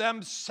make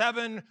them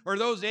 7 or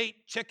those 8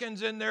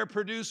 chickens in there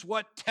produce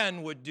what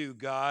 10 would do,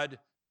 God.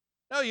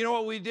 No, you know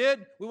what we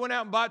did? We went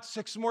out and bought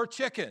 6 more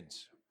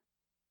chickens.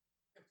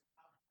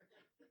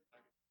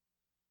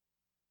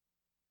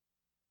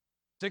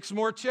 Six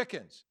more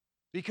chickens.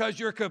 Because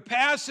your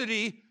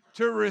capacity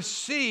to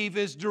receive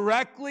is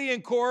directly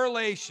in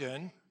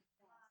correlation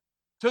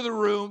to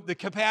the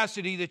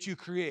capacity that you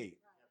create.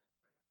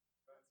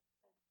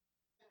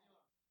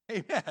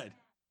 Amen.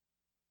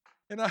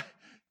 And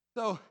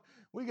so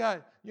we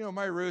got,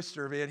 my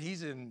rooster, man,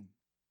 he's in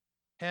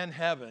hen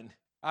heaven.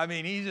 I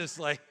mean, he's just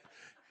like,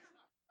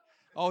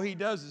 all he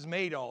does is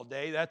mate all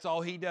day. That's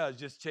all he does,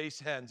 just chase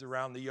hens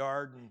around the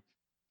yard, and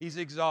he's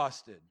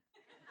exhausted.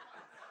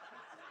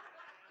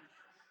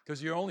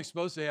 Because you're only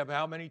supposed to have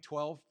how many?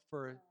 12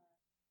 for,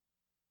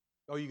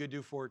 you could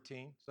do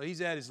 14. So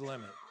he's at his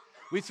limit.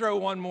 We throw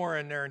one more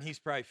in there, and he's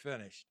probably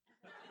finished.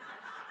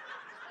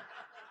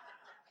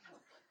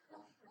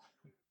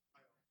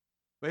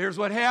 But here's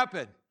what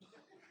happened.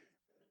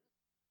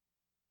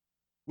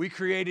 We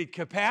created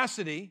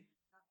capacity.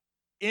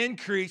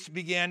 Increase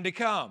began to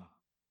come.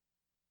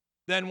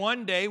 Then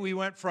one day we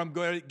went from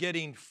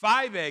getting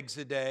 5 eggs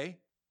a day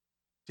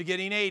to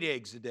getting 8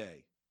 eggs a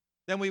day.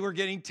 Then we were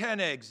getting 10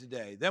 eggs a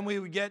day. Then we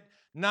would get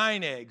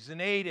 9 eggs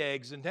and 8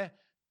 eggs and 10.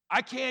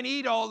 I can't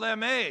eat all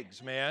them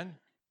eggs, man.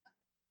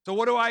 So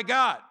what do I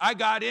got? I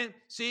got in.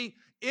 See,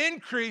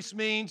 increase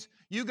means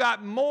you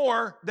got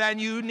more than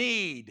you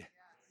need.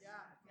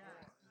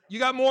 You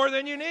got more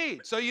than you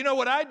need. So you know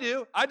what I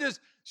do?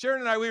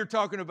 Sharon and I, we were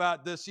talking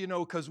about this,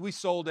 because we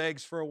sold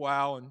eggs for a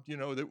while, and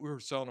that we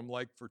were selling them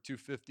like for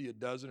 $2.50 a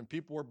dozen, and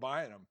people were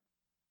buying them.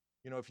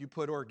 If you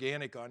put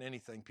organic on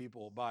anything,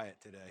 people will buy it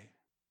today.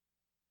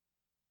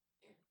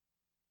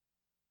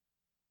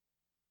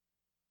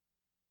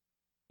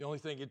 The only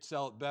thing you'd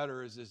sell it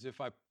better is if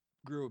I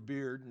grew a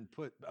beard and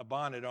put a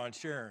bonnet on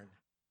Sharon.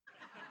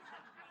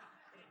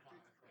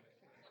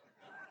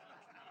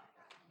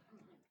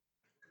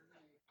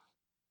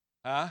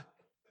 Huh?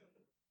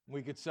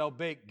 We could sell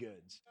baked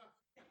goods.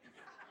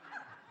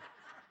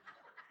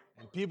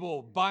 And people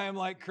will buy them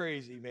like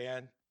crazy,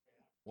 man.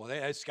 Well,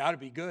 it's got to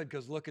be good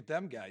because look at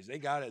them guys. They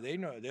got it. They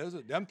know.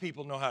 Them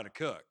people know how to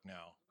cook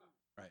now.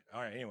 Right.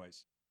 All right.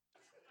 Anyways.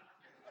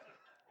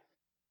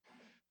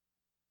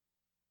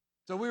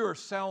 So we were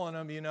selling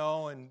them,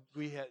 and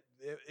we had,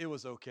 it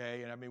was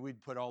okay. And I mean,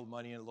 we'd put all the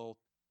money in a little,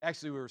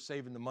 actually we were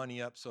saving the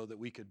money up so that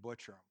we could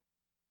butcher them.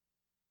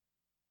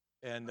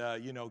 And,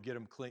 get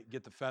them clean,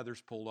 get the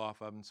feathers pulled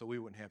off of them so we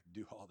wouldn't have to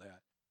do all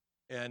that.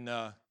 And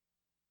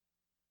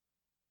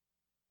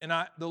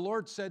the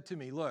Lord said to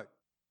me, look,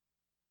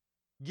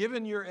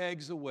 giving your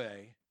eggs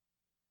away,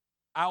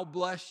 I'll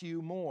bless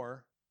you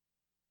more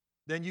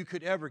than you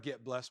could ever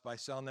get blessed by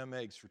selling them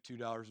eggs for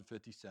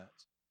 $2.50.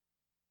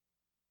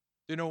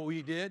 You know what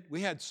we did?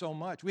 We had so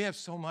much. We have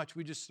so much,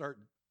 we just start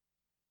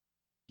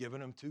giving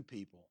them to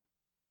people.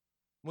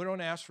 We don't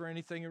ask for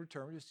anything in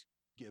return. We just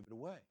give it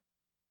away.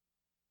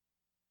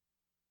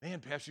 Man,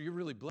 Pastor, you're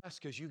really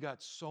blessed because you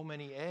got so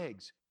many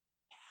eggs.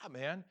 Yeah,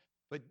 man.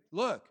 But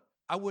look,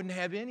 I wouldn't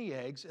have any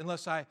eggs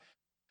unless I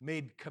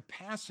made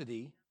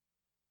capacity.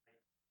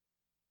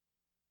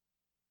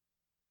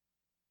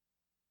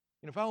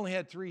 And if I only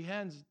had 3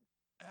 hens,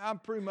 I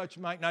pretty much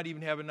might not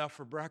even have enough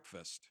for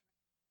breakfast.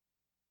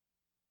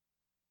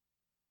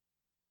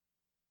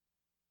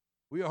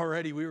 We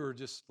were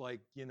just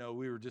like,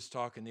 we were just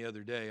talking the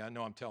other day. I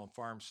know I'm telling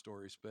farm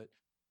stories, but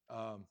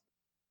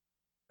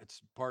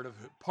it's part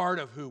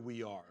of who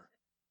we are.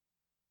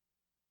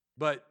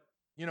 But,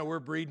 we're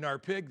breeding our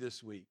pig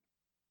this week.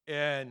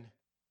 And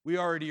we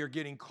already are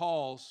getting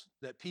calls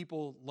that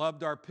people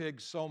loved our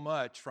pigs so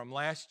much from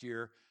last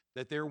year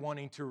that they're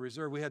wanting to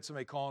reserve. We had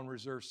somebody call and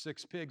reserve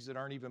 6 pigs that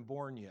aren't even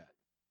born yet.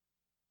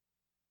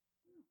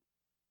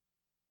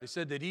 They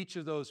said that each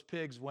of those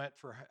pigs went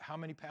for how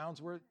many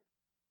pounds worth?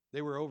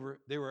 They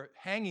were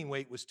hanging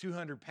weight was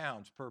 200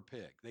 pounds per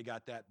pig. They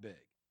got that big.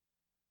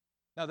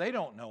 Now, they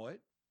don't know it,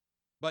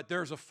 but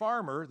there's a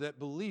farmer that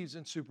believes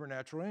in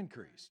supernatural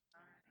increase.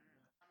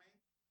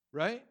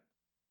 Right?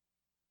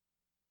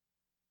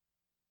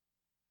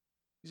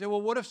 You say,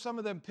 well, what if some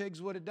of them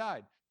pigs would have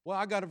died? Well,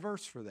 I got a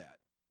verse for that.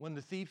 When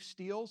the thief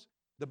steals,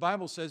 the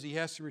Bible says he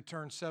has to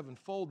return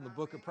 7-fold in the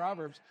book of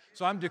Proverbs.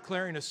 So I'm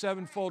declaring a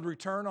 7-fold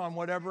return on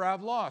whatever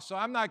I've lost. So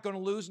I'm not going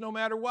to lose no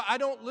matter what. I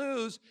don't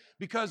lose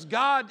because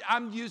God,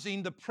 I'm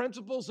using the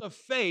principles of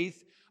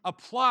faith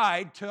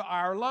applied to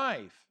our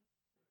life.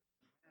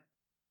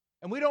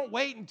 And we don't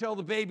wait until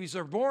the babies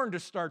are born to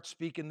start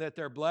speaking that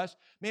they're blessed.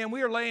 Man,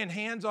 we are laying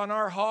hands on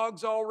our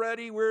hogs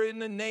already. We're in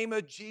the name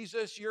of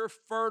Jesus. You're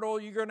fertile.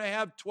 You're going to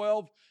have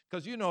 12.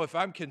 Because if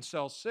I can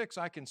sell 6,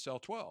 I can sell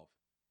 12.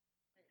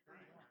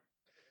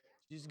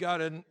 She's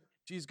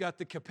got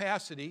the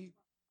capacity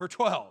for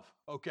 12,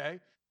 okay?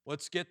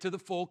 Let's get to the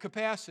full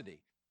capacity.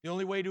 The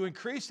only way to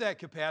increase that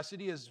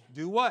capacity is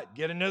do what?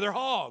 Get another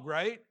hog,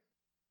 right?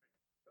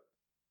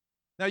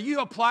 Now you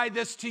apply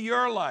this to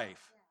your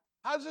life.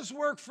 How does this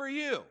work for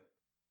you?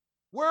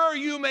 Where are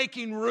you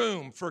making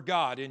room for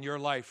God in your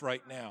life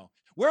right now?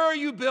 Where are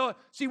you building?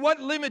 See, what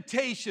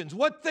limitations,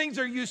 what things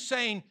are you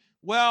saying,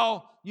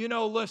 well,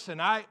 listen,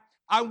 I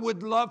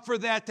would love for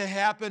that to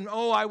happen.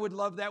 Oh, I would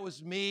love that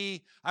was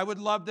me. I would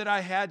love that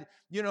I had,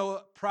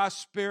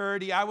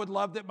 prosperity. I would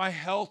love that my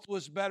health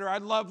was better.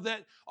 I'd love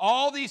that,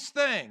 all these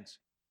things.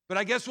 But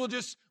I guess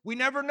we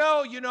never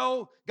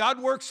know, God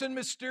works in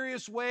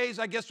mysterious ways.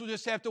 I guess we'll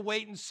just have to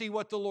wait and see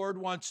what the Lord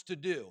wants to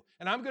do.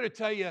 And I'm going to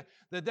tell you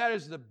that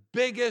is the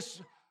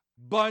biggest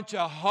bunch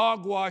of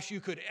hogwash you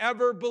could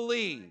ever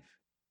believe.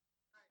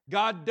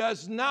 God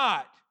does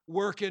not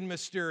work in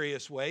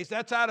mysterious ways.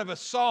 That's out of a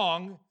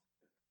song.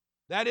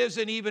 That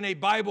isn't even a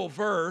Bible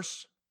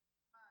verse.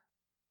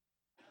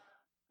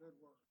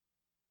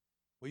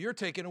 Well, you're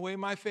taking away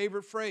my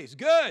favorite phrase.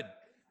 Good.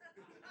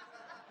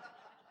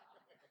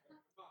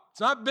 It's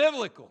not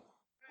biblical.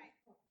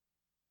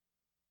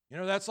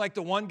 That's like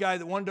the one guy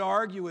that wanted to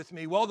argue with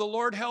me. Well, the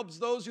Lord helps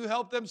those who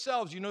help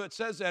themselves. It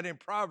says that in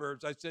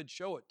Proverbs. I said,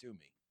 show it to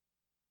me.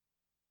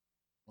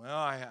 Well,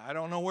 I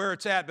don't know where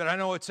it's at, but I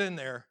know it's in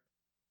there.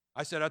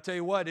 I said, I'll tell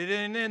you what, it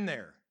ain't in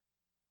there.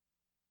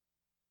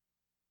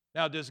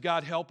 Now, does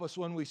God help us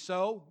when we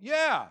sow?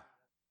 Yeah.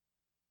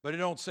 But it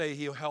don't say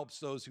he helps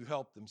those who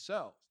help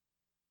themselves.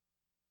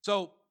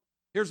 So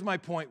here's my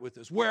point with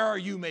this. Where are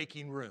you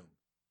making room?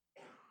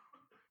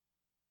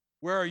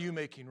 Where are you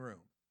making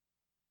room?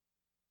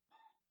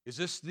 Is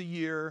this the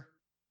year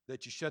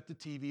that you shut the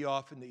TV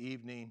off in the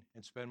evening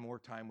and spend more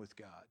time with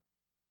God?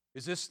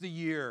 Is this the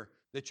year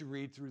that you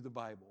read through the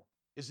Bible?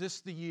 Is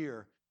this the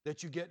year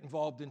that you get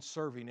involved in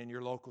serving in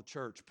your local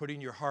church, putting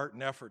your heart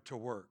and effort to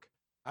work?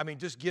 I mean,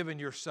 just giving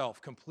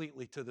yourself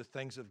completely to the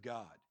things of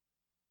God.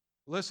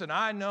 Listen,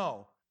 I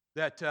know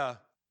that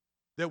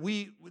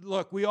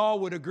we all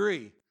would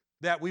agree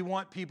that we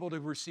want people to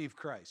receive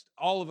Christ.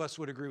 All of us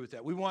would agree with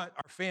that. We want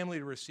our family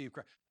to receive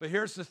Christ. But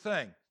here's the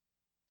thing.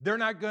 They're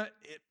not going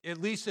to,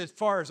 at least as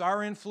far as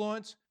our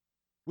influence,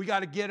 we got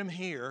to get them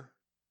here.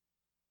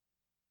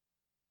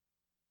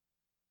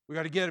 We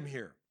got to get them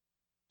here.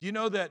 Do you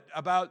know that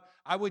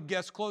I would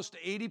guess close to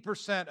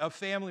 80% of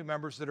family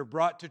members that are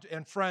brought to,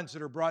 and friends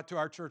that are brought to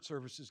our church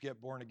services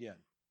get born again?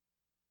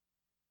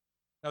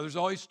 Now, there's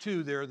always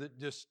two there that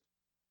just,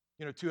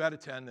 2 out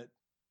of 10 that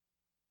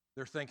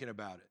they're thinking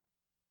about it.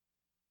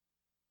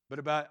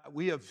 But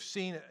we have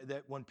seen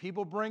that when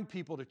people bring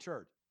people to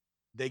church,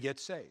 they get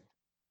saved.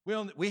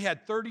 We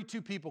had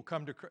 32 people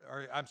come to,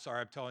 or I'm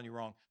sorry, I'm telling you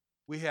wrong.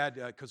 We had,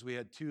 because we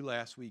had 2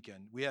 last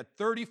weekend, we had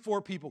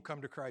 34 people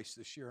come to Christ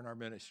this year in our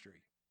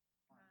ministry.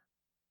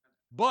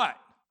 But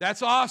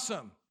that's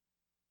awesome.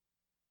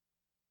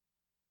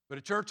 But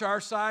a church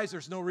our size,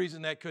 there's no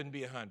reason that couldn't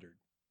be 100.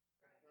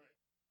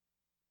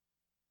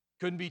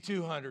 Couldn't be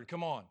 200.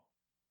 Come on.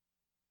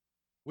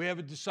 We have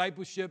a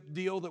discipleship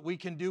deal that we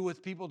can do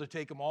with people to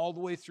take them all the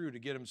way through to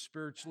get them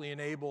spiritually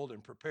enabled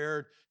and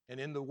prepared and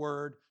in the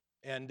Word.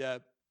 And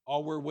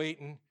all we're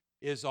waiting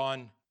is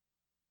on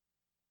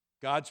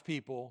God's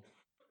people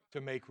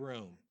to make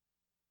room.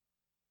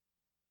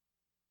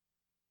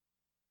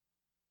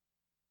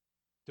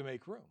 To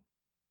make room.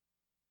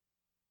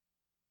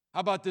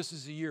 How about this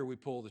is the year we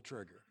pull the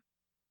trigger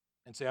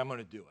and say, I'm going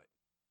to do it.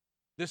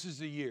 This is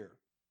the year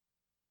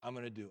I'm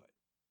going to do it.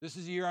 This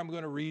is the year I'm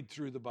going to read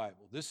through the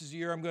Bible. This is the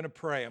year I'm going to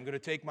pray. I'm going to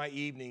take my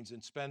evenings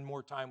and spend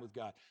more time with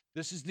God.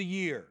 This is the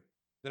year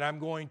that I'm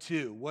going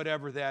to,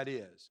 whatever that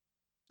is,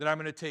 that I'm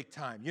going to take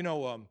time.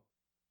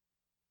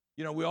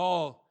 We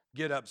all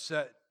get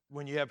upset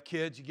when you have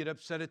kids. You get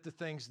upset at the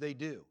things they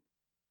do.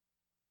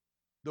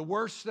 The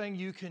worst thing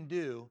you can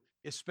do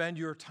is spend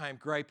your time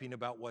griping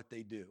about what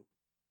they do.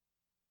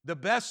 The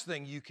best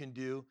thing you can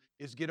do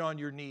is get on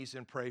your knees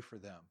and pray for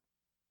them.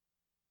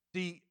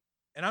 See,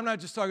 and I'm not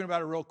just talking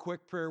about a real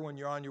quick prayer when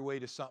you're on your way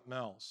to something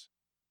else.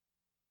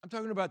 I'm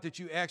talking about that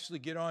you actually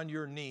get on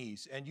your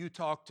knees and you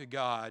talk to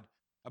God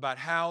about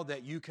how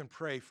that you can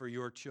pray for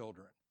your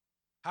children,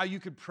 how you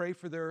could pray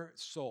for their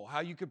soul, how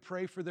you could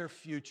pray for their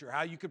future,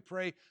 how you could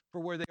pray for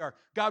where they are.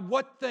 God,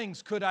 what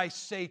things could I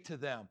say to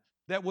them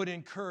that would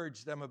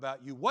encourage them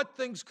about you? What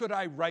things could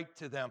I write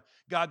to them,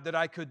 God, that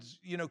I could,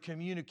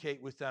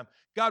 communicate with them?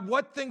 God,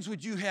 what things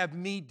would you have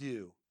me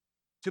do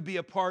to be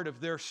a part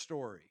of their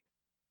story?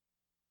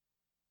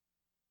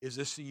 Is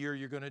this the year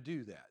you're going to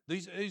do that?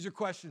 These are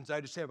questions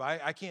I just have.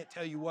 I can't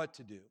tell you what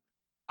to do.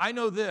 I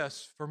know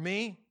this, for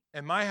me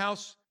and my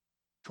house,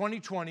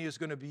 2020 is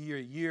going to be a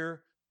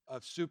year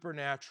of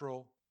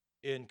supernatural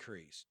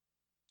increase.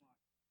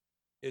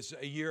 It's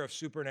a year of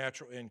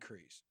supernatural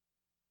increase.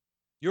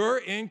 You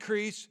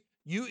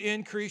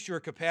increase your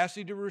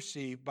capacity to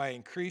receive by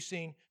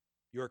increasing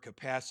your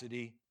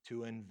capacity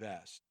to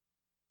invest.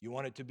 You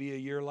want it to be a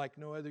year like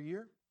no other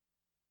year?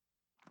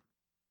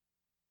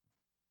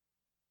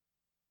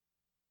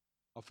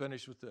 I'll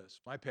finish with this.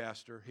 My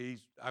pastor,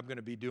 I'm going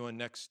to be doing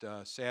next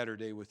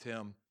Saturday with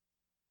him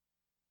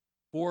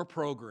 4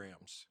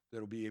 programs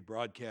that'll be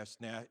broadcast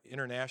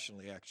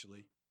internationally,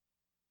 actually.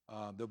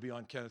 They'll be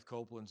on Kenneth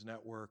Copeland's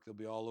network. They'll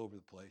be all over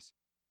the place,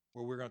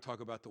 where we're going to talk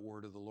about the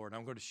word of the Lord.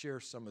 I'm going to share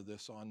some of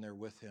this on there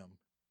with him.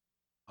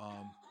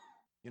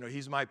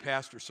 He's my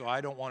pastor, so I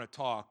don't want to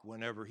talk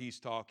whenever he's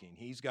talking.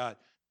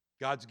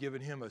 God's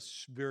given him a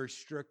very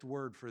strict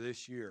word for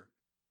this year.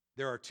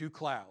 There are 2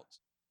 clouds.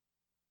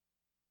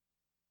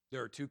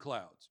 There are 2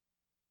 clouds.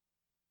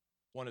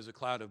 One is a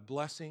cloud of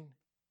blessing,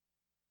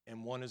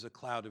 and one is a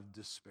cloud of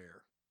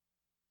despair.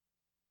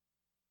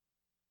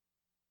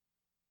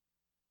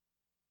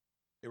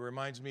 It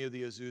reminds me of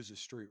the Azusa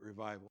Street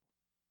revival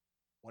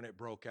when it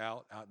broke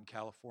out in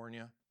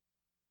California.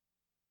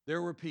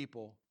 There were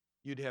people,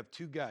 you'd have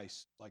 2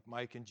 guys like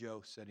Mike and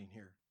Joe sitting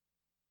here,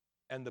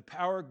 and the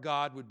power of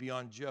God would be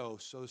on Joe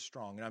so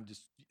strong, and I'm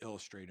just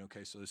illustrating,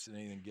 okay, so this isn't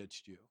anything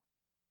against you,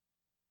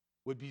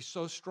 would be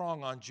so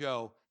strong on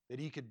Joe that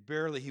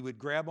he would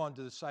grab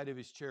onto the side of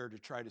his chair to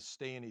try to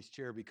stay in his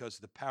chair because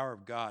the power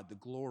of God, the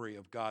glory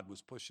of God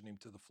was pushing him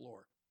to the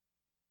floor.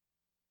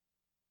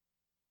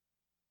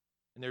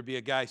 And there'd be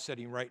a guy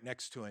sitting right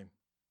next to him,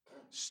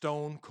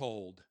 stone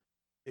cold,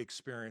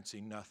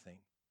 experiencing nothing,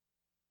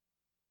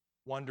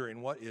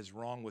 wondering what is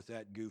wrong with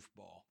that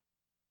goofball.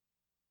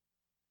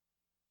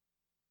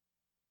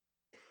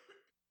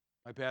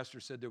 My pastor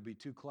said there'll be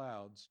two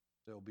clouds.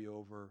 They'll be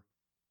over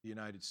the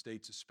United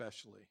States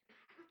especially.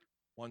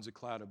 One's a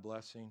cloud of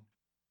blessing,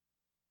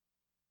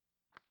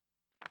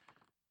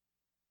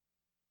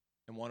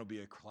 and one will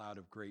be a cloud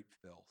of great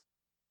filth.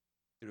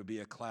 It'll be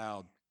a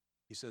cloud.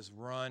 He says,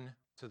 run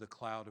to the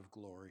cloud of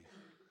glory.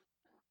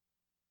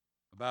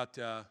 About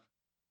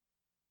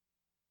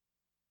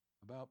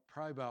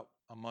probably about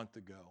a month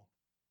ago,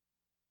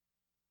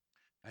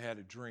 I had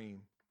a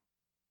dream,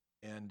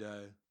 and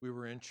we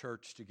were in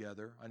church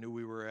together. I knew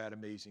we were at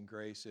Amazing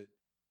Grace.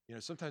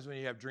 Sometimes when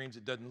you have dreams,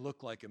 it doesn't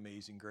look like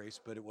Amazing Grace,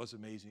 but it was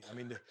amazing. I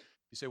mean, you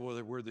say, well,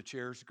 were the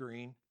chairs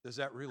green? Does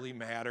that really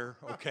matter?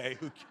 Okay.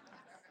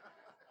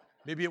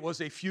 Maybe it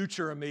was a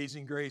future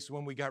Amazing Grace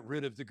when we got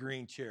rid of the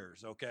green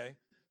chairs, okay?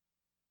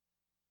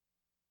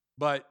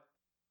 But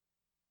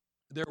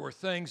there were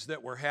things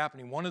that were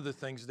happening. One of the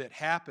things that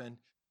happened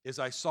is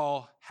I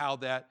saw how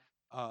that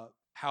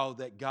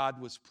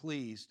God was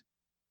pleased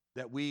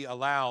that we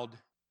allowed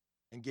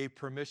and gave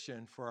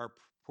permission for our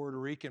Puerto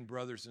Rican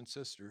brothers and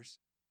sisters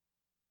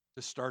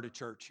to start a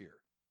church here.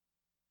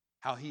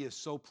 How he is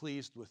so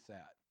pleased with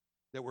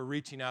that we're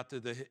reaching out to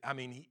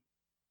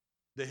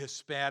the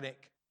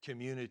Hispanic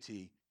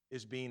community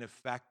is being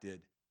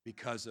affected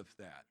because of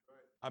that.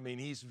 I mean,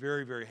 he's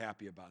very, very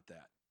happy about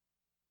that.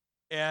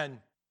 And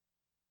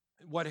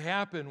what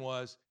happened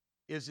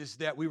is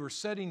that we were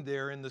sitting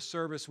there in the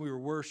service, we were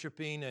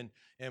worshiping and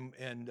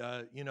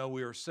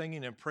we were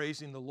singing and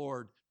praising the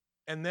Lord.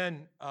 And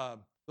then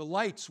the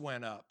lights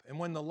went up. And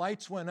when the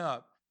lights went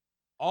up,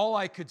 all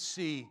I could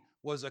see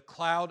was a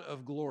cloud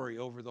of glory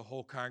over the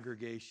whole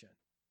congregation.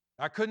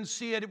 I couldn't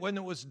see it when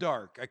it was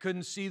dark. I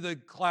couldn't see the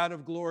cloud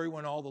of glory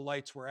when all the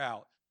lights were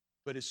out.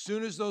 But as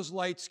soon as those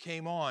lights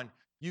came on,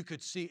 you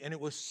could see, and it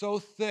was so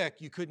thick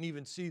you couldn't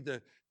even see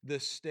the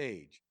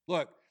stage.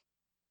 Look,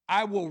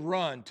 I will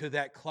run to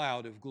that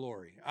cloud of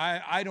glory.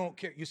 I don't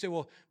care. You say,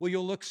 well,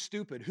 you'll look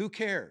stupid. Who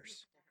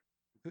cares?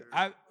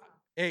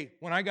 Hey,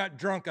 when I got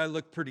drunk, I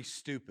looked pretty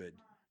stupid.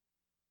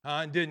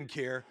 I didn't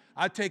care.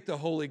 I'd take the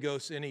Holy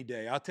Ghost any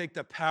day. I'll take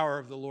the power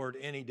of the Lord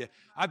any day.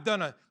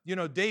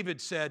 David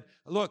said,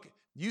 look,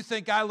 you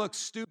think I look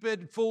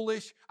stupid,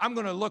 foolish? I'm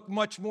going to look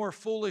much more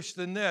foolish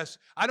than this.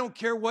 I don't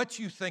care what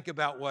you think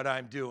about what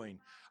I'm doing.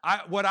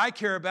 What I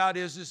care about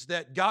is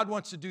that God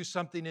wants to do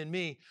something in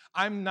me.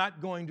 I'm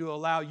not going to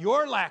allow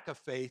your lack of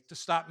faith to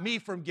stop me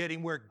from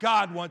getting where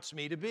God wants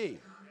me to be.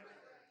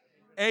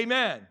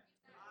 Amen.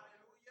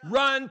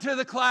 Run to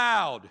the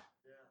cloud.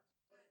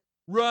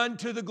 Run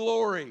to the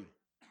glory.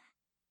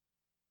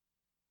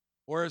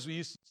 Or as we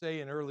used to say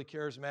in early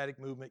charismatic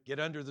movement, get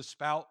under the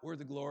spout where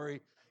the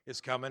glory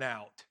is coming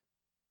out.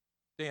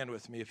 Stand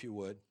with me if you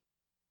would.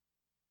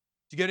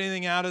 Did you get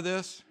anything out of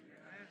this?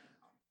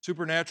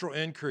 Supernatural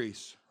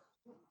increase.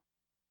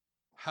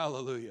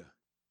 Hallelujah.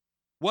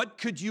 What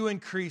could you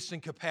increase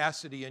in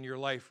capacity in your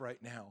life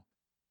right now?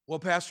 Well,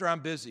 Pastor,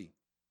 I'm busy.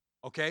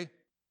 Okay,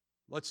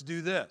 let's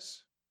do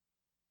this.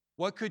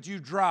 What could you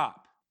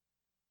drop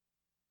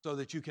so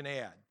that you can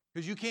add?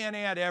 Because you can't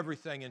add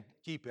everything and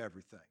keep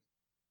everything.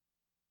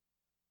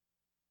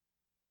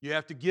 You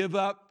have to give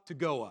up to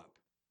go up.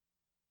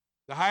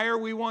 The higher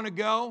we want to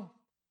go,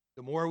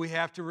 the more we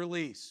have to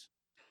release.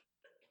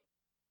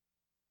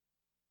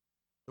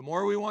 The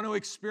more we want to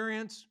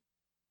experience,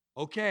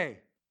 okay.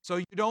 So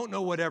you don't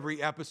know what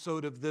every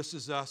episode of This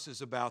Is Us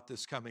is about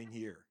this coming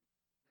year.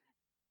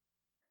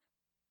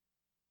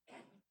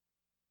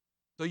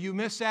 So you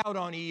miss out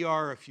on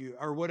ER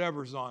or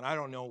whatever's on. I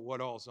don't know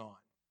what all's on.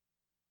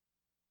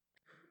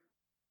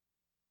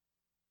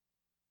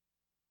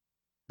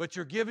 But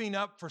you're giving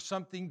up for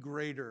something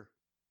greater.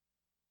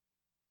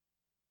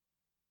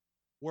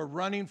 We're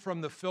running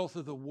from the filth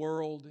of the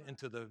world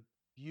into the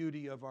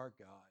beauty of our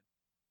God.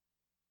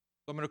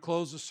 So I'm going to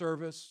close the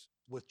service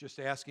with just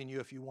asking you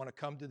if you want to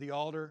come to the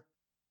altar.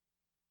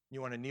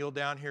 You want to kneel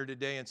down here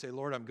today and say,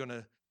 Lord,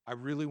 I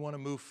really want to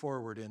move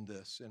forward in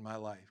this in my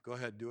life. Go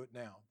ahead, do it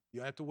now. You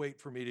don't have to wait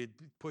for me to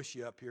push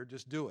you up here.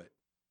 Just do it.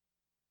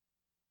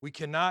 We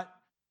should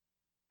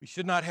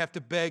not have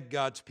to beg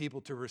God's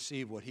people to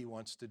receive what He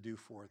wants to do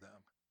for them.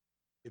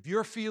 If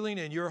you're feeling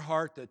in your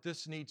heart that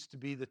this needs to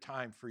be the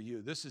time for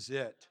you, this is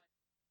it.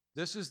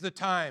 This is the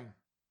time.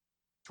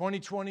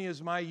 2020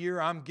 is my year.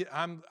 I'm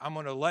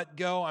going to let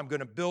go. I'm going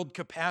to build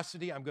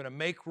capacity. I'm going to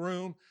make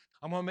room.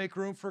 I'm going to make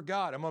room for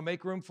God. I'm going to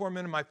make room for Him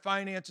in my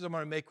finances. I'm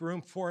going to make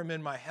room for Him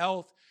in my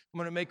health. I'm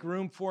going to make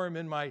room for Him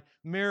in my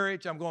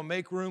marriage. I'm going to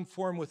make room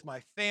for Him with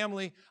my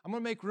family. I'm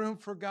going to make room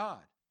for God.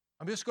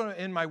 I'm just going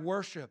to, in my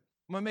worship,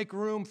 I'm going to make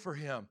room for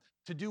Him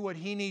to do what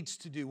He needs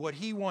to do, what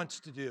He wants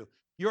to do.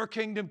 Your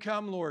kingdom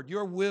come, Lord.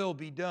 Your will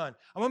be done.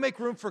 I'm going to make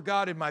room for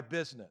God in my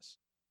business.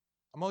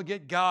 I'm going to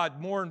get God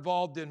more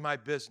involved in my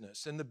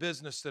business, in the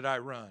business that I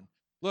run.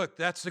 Look,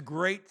 that's a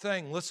great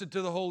thing. Listen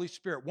to the Holy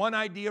Spirit. One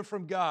idea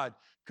from God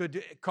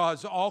could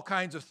cause all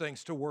kinds of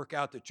things to work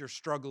out that you're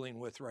struggling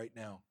with right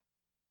now.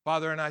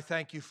 Father, and I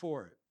thank You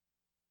for it.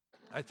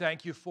 I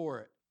thank You for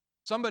it.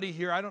 Somebody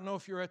here, I don't know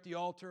if you're at the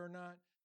altar or not.